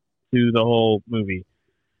bow to the whole movie,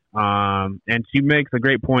 and she makes a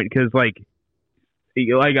great point because like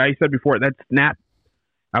I said before, that snap,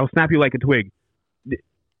 I'll snap you like a twig,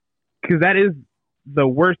 because that is the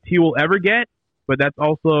worst he will ever get, but that's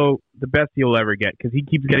also the best he will ever get because he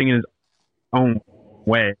keeps getting in his own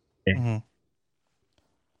way. Mm-hmm.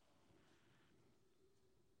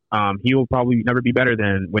 He will probably never be better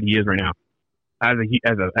than what he is right now as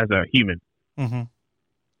a human. Mm-hmm.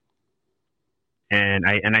 And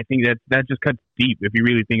I think that just cuts deep if you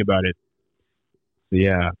really think about it. So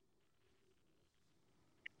yeah,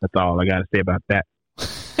 that's all I got to say about that.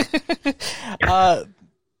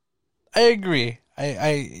 I agree.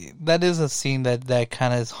 I that is a scene that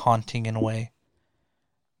kind of is haunting in a way.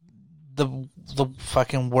 The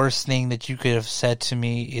fucking worst thing that you could have said to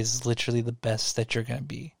me is literally the best that you're gonna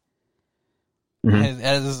be. Mm-hmm.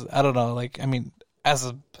 As I don't know, like I mean, as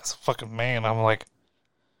a fucking man, I'm like,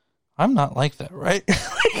 I'm not like that, right?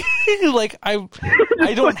 Like I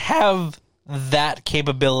don't have that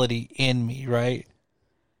capability in me, right?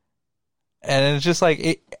 And it's just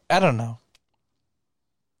like I don't know.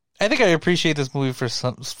 I think I appreciate this movie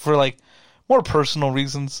for like more personal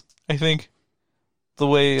reasons. I think the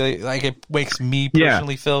way like it makes me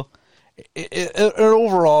personally feel. An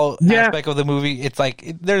overall aspect of the movie, it's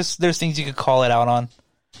like there's things you could call it out on,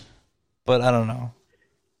 but I don't know.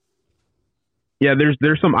 Yeah,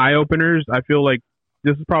 there's some eye openers. I feel like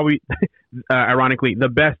this is probably, ironically, the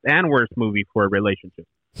best and worst movie for a relationship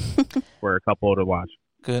for a couple to watch.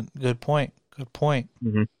 Good point.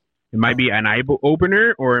 Mm-hmm. It might be an eye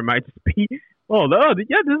opener, or it might just be, this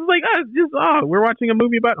is like us. Just we're watching a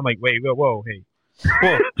movie about. I'm like, wait, whoa,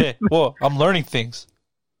 hey, whoa! I'm learning things.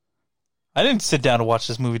 I didn't sit down to watch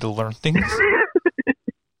this movie to learn things.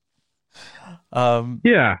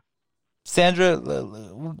 Yeah, Sandra,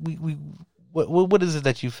 what is it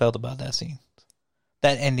that you felt about that scene,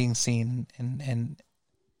 that ending scene, and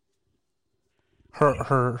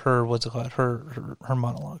her what's it called, her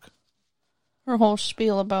monologue, her whole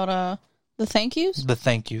spiel about the thank yous. The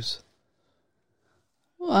thank yous.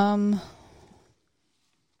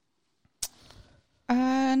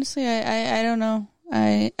 Honestly, I don't know.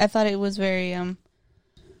 I thought it was very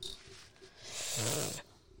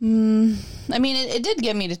I mean, it did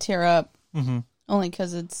get me to tear up. Mm-hmm. Only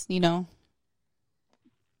because it's, It's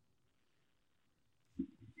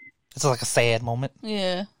like a sad moment.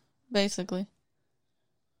 Yeah, basically.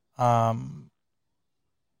 I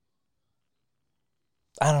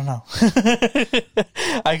don't know.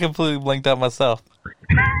 I completely blanked out myself.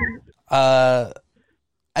 I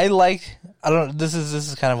don't. This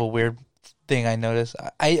is kind of a weird thing I noticed.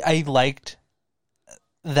 I liked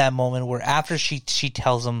that moment where after she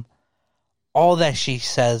tells him all that she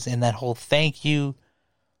says in that whole thank you,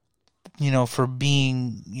 for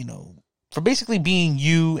being, for basically being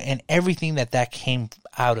you and everything that came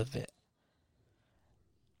out of it.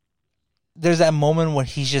 There's that moment when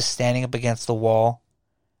he's just standing up against the wall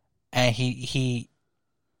and he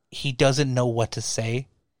doesn't know what to say.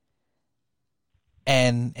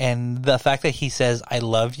 And the fact that he says, I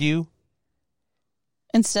love you.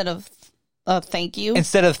 Instead of thank you.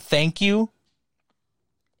 It's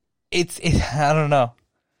I don't know.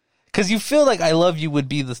 Because you feel like I love you would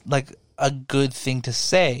be like a good thing to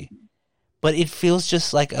say. But it feels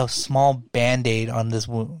just like a small Band-Aid on this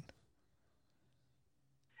wound.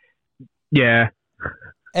 Yeah.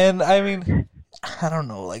 And I mean, I don't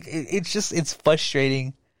know. Like it's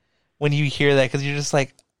frustrating when you hear that because you're just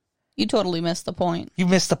like, you totally missed the point. You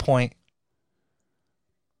missed the point.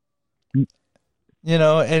 And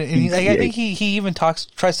like, I think he even tries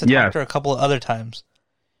to talk to her a couple of other times,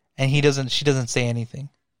 and she doesn't say anything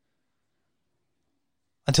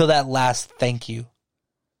until that last thank you,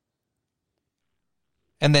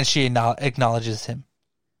 and then she acknowledges him.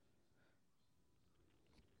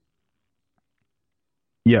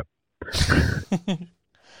 Yep.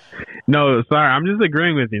 No, sorry, I'm just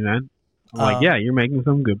agreeing with you, man. I'm yeah, you're making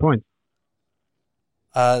some good points.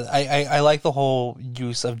 I like the whole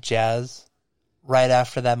use of jazz. Right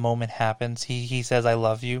after that moment happens, he says, I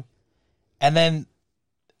love you. And then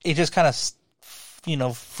it just kind of,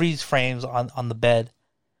 freeze frames on the bed.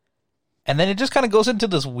 And then it just kind of goes into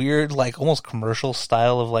this weird, like, almost commercial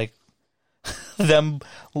style of, like, them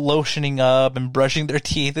lotioning up and brushing their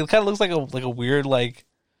teeth. It kind of looks like a weird, like,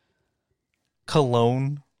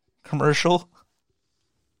 cologne commercial.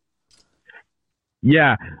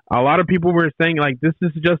 Yeah, a lot of people were saying, like, this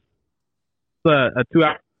is just a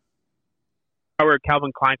 2-hour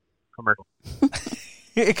Calvin Klein commercial.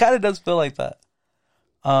 It kind of does feel like that.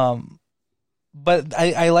 But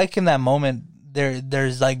I like in that moment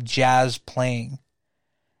there's like jazz playing,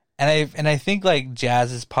 and I think like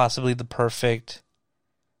jazz is possibly the perfect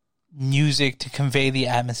music to convey the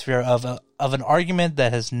atmosphere of an argument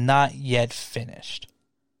that has not yet finished.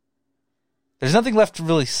 There's nothing left to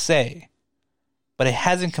really say, but it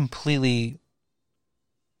hasn't completely,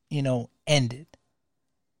 ended.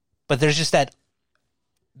 But there's just that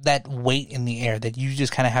weight in the air that you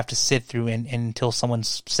just kind of have to sit through and until someone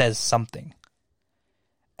says something.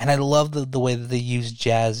 And I love the way that they use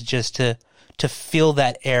jazz just to feel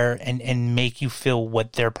that air and make you feel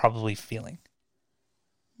what they're probably feeling.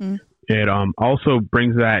 It also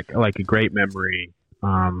brings back like a great memory.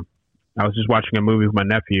 I was just watching a movie with my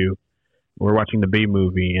nephew. We're watching the B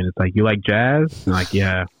movie, and it's like, you like jazz? I'm like,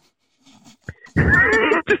 yeah.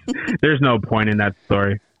 There's no point in that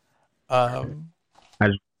story. I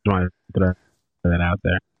just wanted to throw that out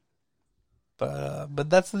there. But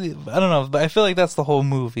that's I don't know. But I feel like that's the whole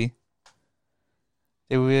movie.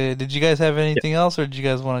 Did you guys have anything else, or did you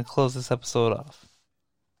guys want to close this episode off?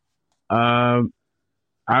 I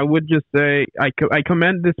would just say I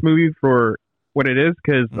commend this movie for what it is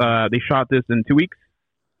because they shot this in 2 weeks.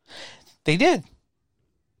 They did.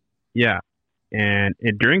 Yeah, and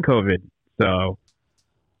during COVID, so.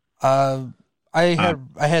 I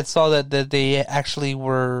had saw that they actually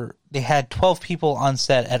they had 12 people on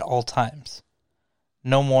set at all times.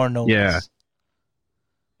 No more, no less.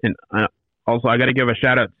 And also, I got to give a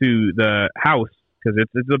shout out to the house because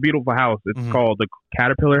it's a beautiful house. It's called the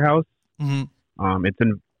Caterpillar House. Mm-hmm.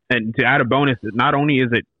 And to add a bonus, not only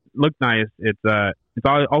is it look nice, it's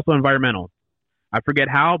also environmental. I forget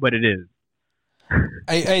how, but it is.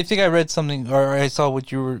 I think I read something, or I saw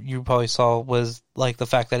what you probably saw was like the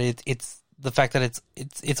fact that it's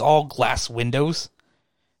all glass windows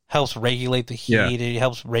helps regulate the heat. Yeah. It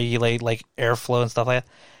helps regulate like airflow and stuff like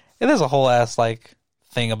that. And there's a whole ass like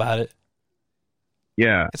thing about it.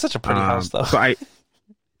 Yeah, it's such a pretty house though.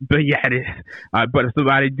 But yeah, it is. But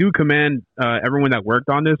I do commend everyone that worked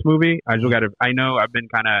on this movie. I know I've been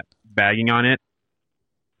kind of bagging on it,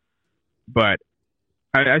 but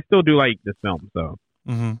I still do like this film. So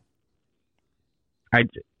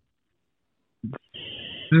it's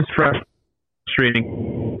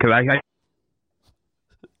frustrating because I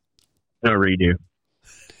no redo.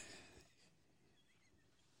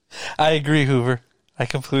 I agree, Hoover. I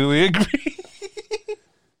completely agree.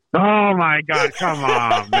 Oh my God! Come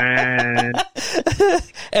on, man.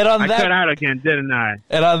 And on I that, cut out again, didn't I?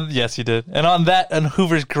 and on yes, you did. And on that, on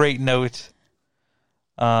Hoover's great note,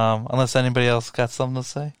 unless anybody else got something to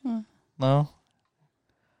say, no.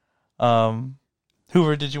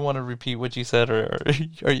 Hoover, did you want to repeat what you said, or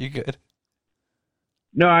are you good?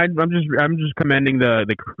 No, I'm just commending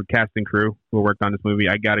the cast and crew who worked on this movie.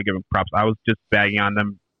 I got to give them props. I was just bagging on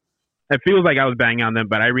them. It feels like I was banging on them,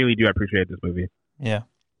 but I really do appreciate this movie. Yeah.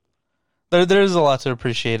 There's a lot to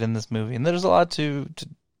appreciate in this movie, and there's a lot to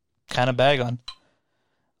kind of bag on.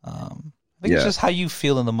 I think it's just how you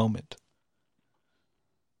feel in the moment.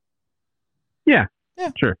 Yeah,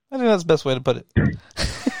 sure. I think that's the best way to put it.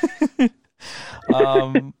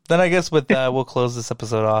 Then I guess with that, we'll close this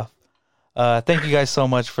episode off. Thank you guys so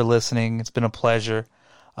much for listening. It's been a pleasure.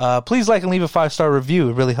 Please like and leave a 5-star review.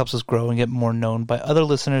 It really helps us grow and get more known by other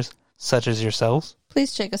listeners such as yourselves.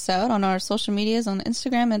 Please check us out on our social medias on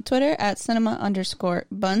Instagram and Twitter at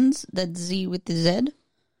cinema_buns. That's Z with the Z.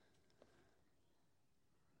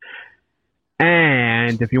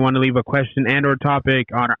 And if you want to leave a question and or topic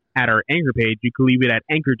at our Anchor page, you can leave it at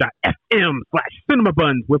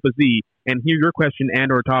anchor.fm/cinemabuns with a Z and hear your question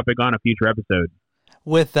and or topic on a future episode.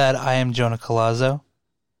 With that, I am Jonah Colazzo.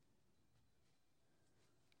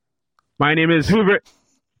 My name is Hoover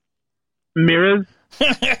Miraz.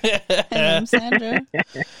 And I'm Sandra.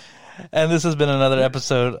 And this has been another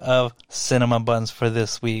episode of Cinema Buns for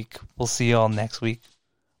this week. We'll see you all next week.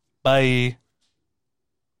 Bye.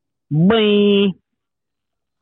 Bye.